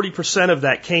 to 40% of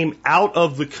that came out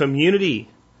of the community,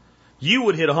 you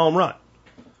would hit a home run.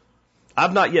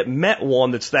 I've not yet met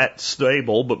one that's that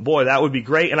stable, but boy, that would be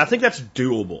great. And I think that's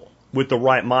doable with the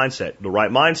right mindset. The right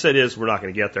mindset is we're not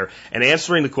going to get there. And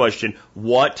answering the question,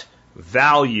 what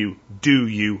value do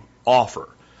you offer?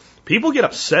 People get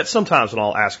upset sometimes when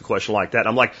I'll ask a question like that.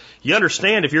 I'm like, you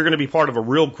understand if you're going to be part of a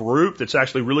real group that's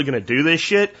actually really going to do this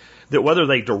shit, that whether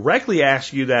they directly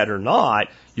ask you that or not,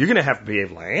 you're going to have to be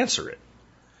able to answer it.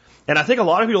 And I think a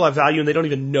lot of people have value and they don't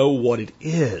even know what it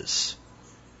is.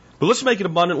 But let's make it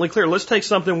abundantly clear. Let's take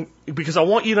something, because I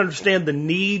want you to understand the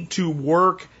need to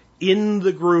work in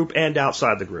the group and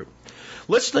outside the group.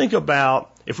 Let's think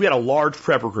about if we had a large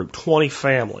prepper group, 20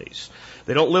 families.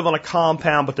 They don't live on a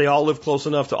compound, but they all live close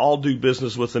enough to all do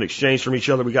business with and exchange from each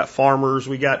other. We got farmers,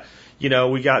 we got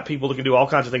people that can do all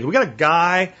kinds of things. We got a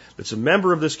guy that's a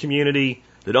member of this community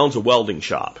that owns a welding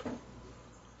shop.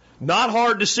 Not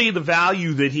hard to see the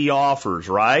value that he offers,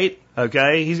 right?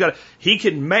 Okay, he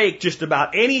can make just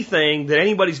about anything that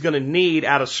anybody's going to need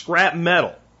out of scrap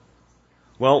metal.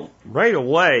 Well, right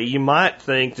away, you might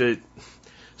think that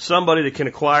somebody that can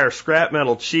acquire scrap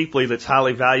metal cheaply that's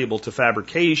highly valuable to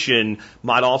fabrication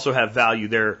might also have value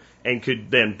there and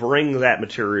could then bring that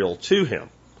material to him.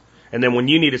 And then when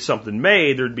you needed something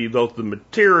made, there'd be both the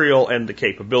material and the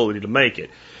capability to make it.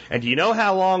 And do you know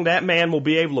how long that man will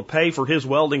be able to pay for his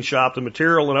welding shop, the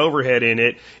material and overhead in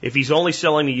it, if he's only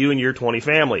selling to you and your 20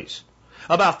 families?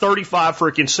 About 35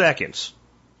 freaking seconds.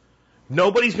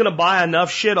 Nobody's going to buy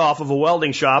enough shit off of a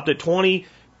welding shop that 20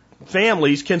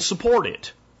 families can support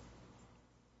it.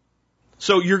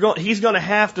 So he's going to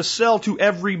have to sell to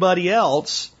everybody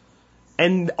else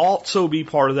and also be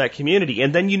part of that community.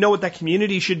 And then you know what that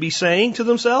community should be saying to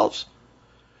themselves?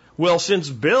 Well, since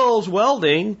Bill's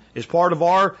Welding is part of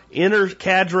our inner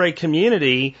cadre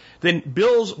community, then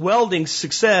Bill's Welding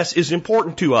success is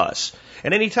important to us.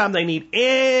 And anytime they need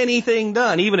anything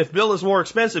done, even if Bill is more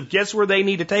expensive, guess where they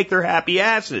need to take their happy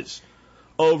asses?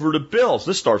 Over to Bill's.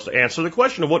 This starts to answer the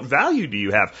question of what value do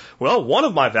you have? Well, one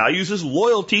of my values is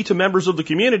loyalty to members of the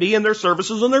community and their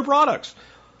services and their products.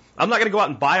 I'm not going to go out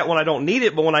and buy it when I don't need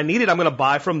it, but when I need it, I'm going to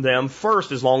buy from them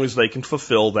first as long as they can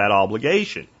fulfill that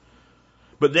obligation.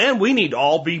 But then we need to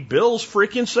all be Bill's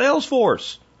freaking sales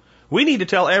force. We need to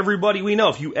tell everybody we know,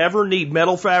 if you ever need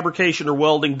metal fabrication or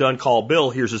welding done, call Bill.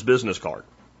 Here's his business card.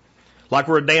 Like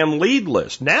we're a damn lead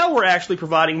list. Now we're actually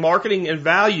providing marketing and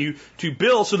value to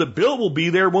Bill so that Bill will be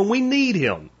there when we need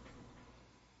him.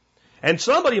 And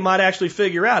somebody might actually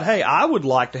figure out, hey, I would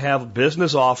like to have a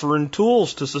business offering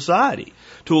tools to society.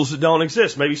 Tools that don't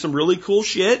exist. Maybe some really cool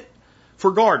shit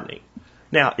for gardening.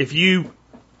 Now, if you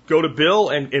go to Bill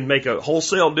and make a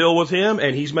wholesale deal with him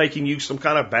and he's making you some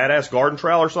kind of badass garden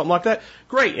trowel or something like that,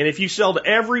 great. And if you sell to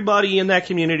everybody in that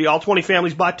community, all 20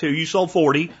 families buy 2, you sold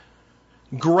 40,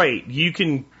 great. You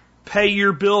can pay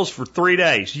your bills for 3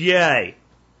 days. Yay.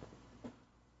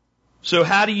 So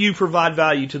how do you provide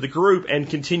value to the group and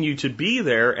continue to be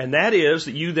there? And that is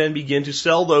that you then begin to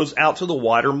sell those out to the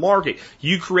wider market.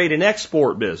 You create an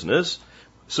export business.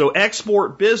 So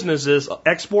export businesses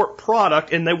export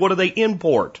product, and what do they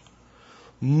import?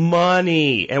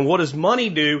 Money. And what does money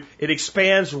do? It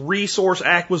expands resource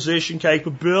acquisition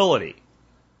capability.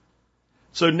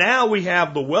 So now we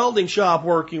have the welding shop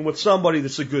working with somebody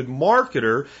that's a good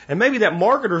marketer, and maybe that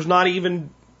marketer's not even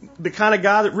the kind of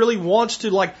guy that really wants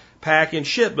to like pack and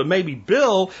ship, but maybe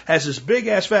Bill has this big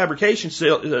ass fabrication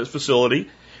facility,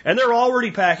 and they're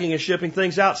already packing and shipping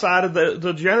things outside of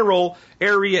the general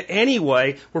area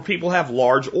anyway, where people have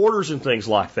large orders and things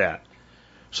like that.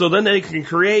 So then they can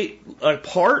create a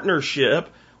partnership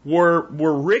where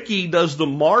Ricky does the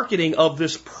marketing of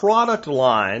this product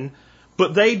line,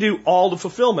 But they do all the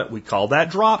fulfillment. We call that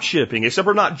drop shipping, except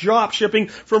we're not drop shipping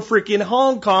from freaking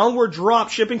Hong Kong. We're drop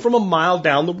shipping from a mile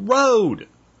down the road.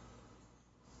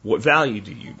 What value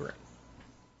do you bring?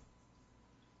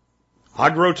 I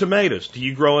grow tomatoes. Do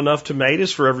you grow enough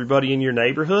tomatoes for everybody in your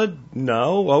neighborhood?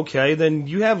 No. Okay, then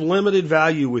you have limited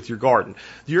value with your garden.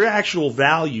 Your actual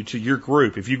value to your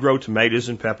group, if you grow tomatoes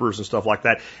and peppers and stuff like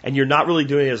that, and you're not really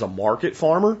doing it as a market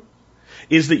farmer,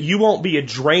 is that you won't be a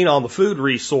drain on the food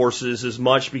resources as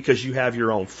much because you have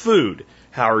your own food.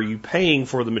 How are you paying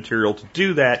for the material to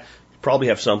do that? You probably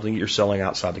have something you're selling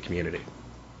outside the community.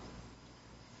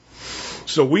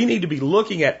 So we need to be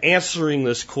looking at answering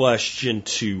this question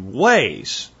two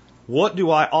ways. What do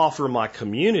I offer my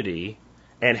community,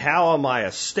 and how am I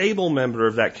a stable member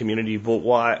of that community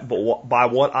by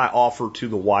what I offer to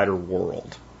the wider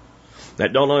world?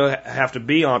 That don't have to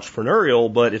be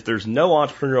entrepreneurial, but if there's no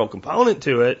entrepreneurial component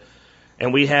to it,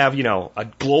 and we have,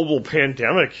 a global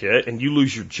pandemic hit, and you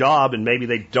lose your job, and maybe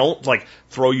they don't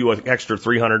throw you an extra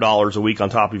 $300 a week on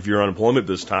top of your unemployment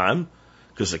this time,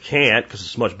 because they can't, because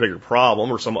it's a much bigger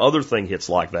problem, or some other thing hits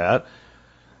like that,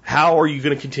 how are you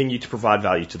going to continue to provide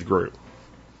value to the group?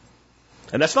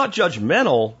 And that's not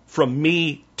judgmental from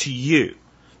me to you.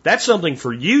 That's something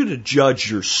for you to judge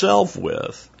yourself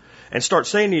with and start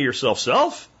saying to yourself,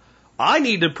 self, I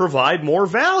need to provide more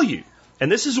value. And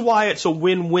this is why it's a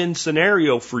win-win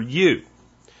scenario for you.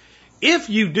 If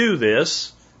you do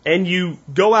this, and you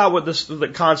go out with the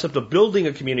concept of building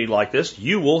a community like this,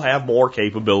 you will have more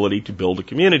capability to build a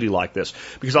community like this.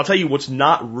 Because I'll tell you what's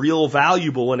not real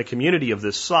valuable in a community of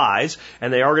this size,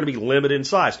 and they are going to be limited in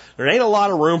size. There ain't a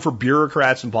lot of room for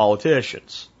bureaucrats and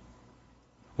politicians.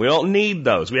 We don't need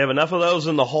those. We have enough of those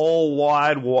in the whole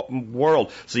wide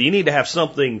world. So you need to have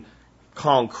something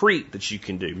concrete that you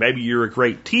can do. Maybe you're a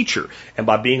great teacher, and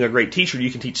by being a great teacher, you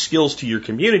can teach skills to your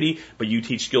community, but you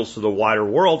teach skills to the wider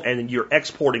world, and you're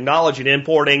exporting knowledge and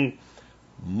importing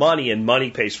money, and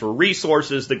money pays for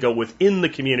resources that go within the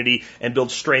community and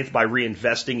build strength by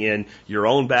reinvesting in your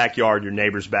own backyard, your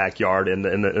neighbor's backyard, and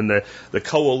the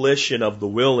coalition of the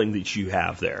willing that you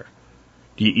have there.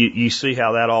 You see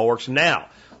how that all works? Now,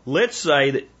 let's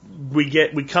say that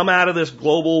we come out of this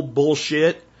global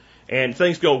bullshit and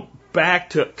things go back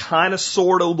to kind of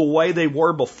sort of the way they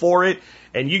were before it,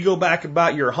 and you go back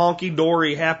about your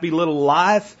honky-dory, happy little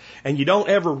life, and you don't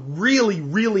ever really,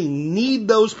 really need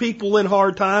those people in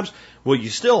hard times, well, you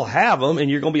still have them,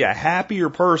 and you're going to be a happier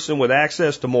person with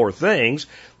access to more things,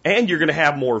 and you're going to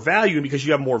have more value, and because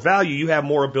you have more value, you have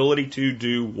more ability to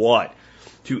do what?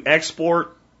 To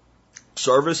export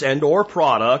service and or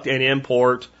product and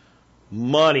import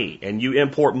money. And you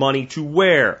import money to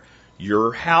where?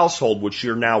 Your household, which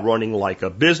you're now running like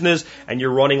a business, and you're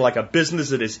running like a business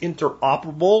that is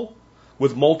interoperable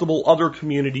with multiple other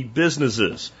community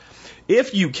businesses.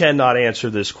 If you cannot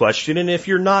answer this question, and if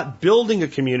you're not building a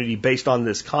community based on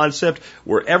this concept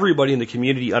where everybody in the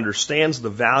community understands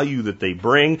the value that they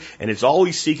bring and is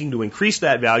always seeking to increase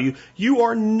that value, you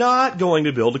are not going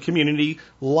to build a community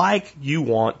like you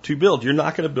want to build. You're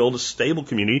not going to build a stable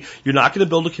community. You're not going to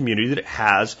build a community that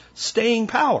has staying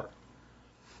power.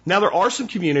 Now, there are some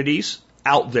communities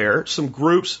out there, some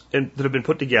groups that have been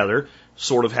put together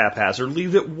sort of haphazardly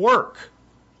that work.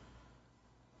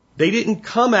 They didn't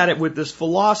come at it with this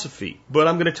philosophy, but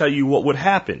I'm going to tell you what would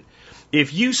happen.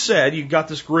 If you said you got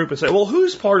this group and said, well,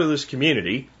 who's part of this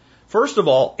community? First of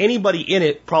all, anybody in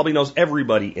it probably knows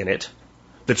everybody in it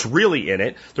that's really in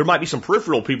it. There might be some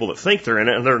peripheral people that think they're in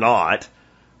it and they're not.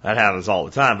 That happens all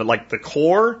the time. But like the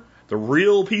core, the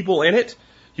real people in it,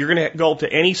 you're going to go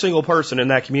to any single person in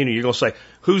that community. You're going to say,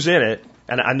 who's in it?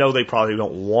 And I know they probably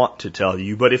don't want to tell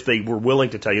you, but if they were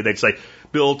willing to tell you, they'd say,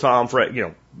 Bill, Tom, Fred,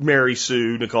 Mary,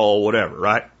 Sue, Nicole, whatever,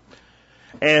 right?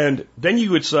 And then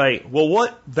you would say, well,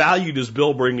 what value does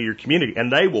Bill bring to your community?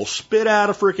 And they will spit out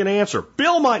a freaking answer.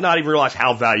 Bill might not even realize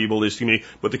how valuable it is to the community,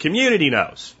 but the community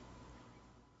knows.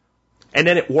 And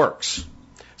then it works.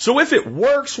 So if it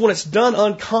works when it's done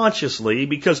unconsciously,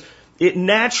 because it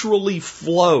naturally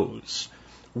flows,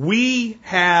 we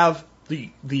have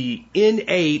the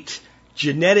innate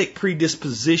genetic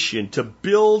predisposition to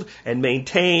build and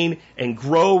maintain and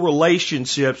grow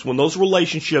relationships when those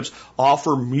relationships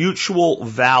offer mutual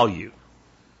value.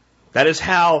 That is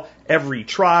how every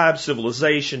tribe,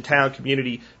 civilization, town,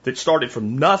 community that started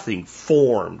from nothing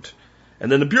formed. And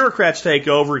then the bureaucrats take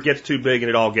over, it gets too big, and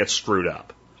it all gets screwed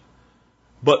up.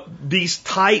 But these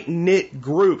tight-knit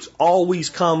groups always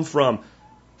come from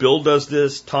Bill does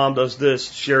this, Tom does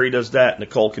this, Sherry does that,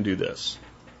 Nicole can do this.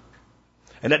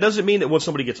 And that doesn't mean that when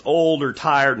somebody gets old or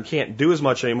tired and can't do as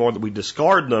much anymore that we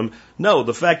discard them. No,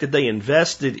 the fact that they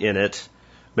invested in it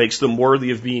makes them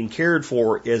worthy of being cared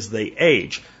for as they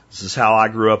age. This is how I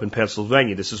grew up in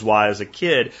Pennsylvania. This is why, as a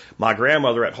kid, my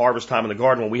grandmother at harvest time in the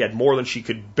garden, when we had more than she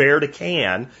could bear to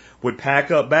can, would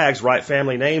pack up bags, write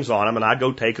family names on them, and I'd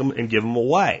go take them and give them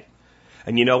away.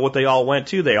 And you know what they all went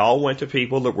to? They all went to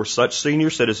people that were such senior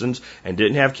citizens and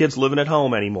didn't have kids living at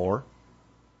home anymore,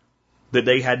 that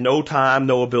they had no time,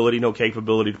 no ability, no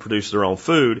capability to produce their own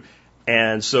food.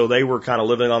 And so they were kind of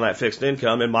living on that fixed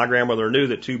income. And my grandmother knew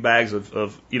that 2 bags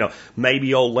of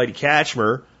maybe old Lady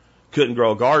Catchmer couldn't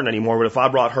grow a garden anymore. But if I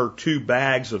brought her 2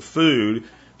 bags of food,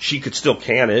 she could still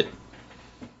can it.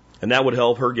 And that would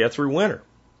help her get through winter.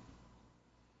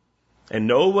 And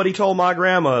nobody told my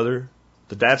grandmother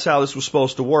that that's how this was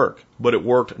supposed to work. But it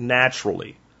worked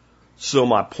naturally. So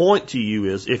my point to you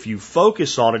is, if you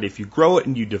focus on it, if you grow it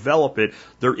and you develop it,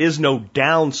 there is no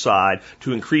downside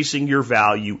to increasing your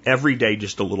value every day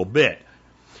just a little bit.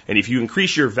 And if you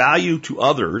increase your value to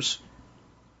others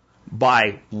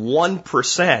by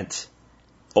 1%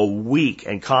 a week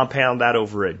and compound that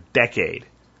over a decade,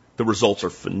 the results are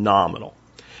phenomenal.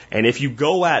 And if you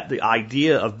go at the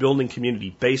idea of building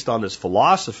community based on this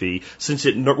philosophy, since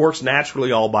it works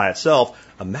naturally all by itself,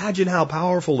 imagine how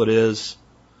powerful it is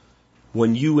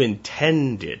when you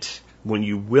intend it, when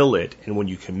you will it, and when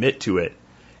you commit to it,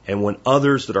 and when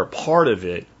others that are part of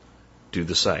it do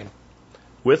the same.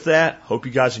 With that, hope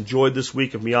you guys enjoyed this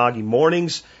week of Miyagi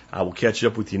Mornings. I will catch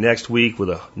up with you next week with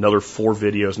another 4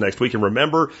 videos next week. And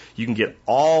remember, you can get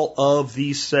all of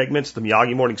these segments, the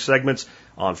Miyagi Morning segments,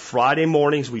 on Friday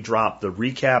mornings. We drop the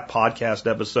recap podcast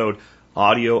episode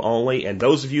audio only. And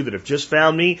those of you that have just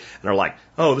found me and are like,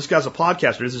 oh, this guy's a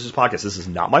podcaster, this is his podcast. This is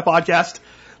not my podcast.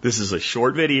 This is a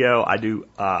short video. I do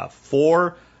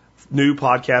 4 new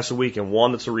podcasts a week and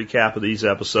 1 that's a recap of these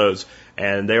episodes.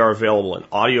 And they are available in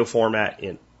audio format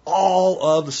in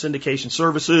all of the syndication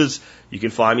services. You can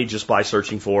find me just by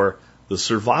searching for the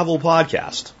Survival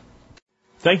Podcast.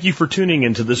 Thank you for tuning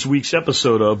into this week's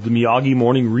episode of the Miyagi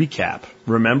Morning Recap.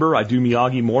 Remember, I do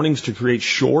Miyagi Mornings to create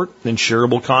short and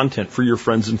shareable content for your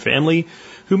friends and family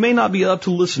who may not be up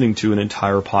to listening to an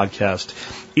entire podcast.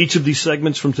 Each of these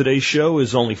segments from today's show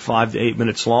is only 5 to 8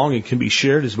 minutes long and can be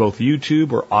shared as both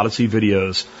YouTube or Odyssey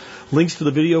videos. Links to the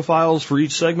video files for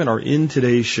each segment are in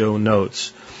today's show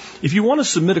notes. If you want to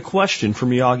submit a question for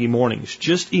Miyagi Mornings,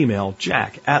 just email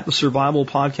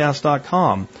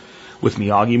jack@thesurvivalpodcast.com with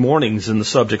Miyagi Mornings in the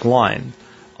subject line.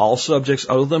 All subjects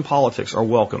other than politics are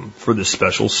welcome for this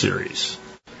special series.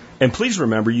 And please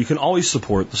remember, you can always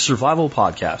support the Survival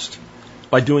Podcast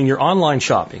by doing your online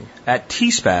shopping at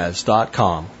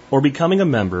tspaz.com or becoming a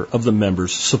member of the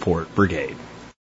Members Support Brigade.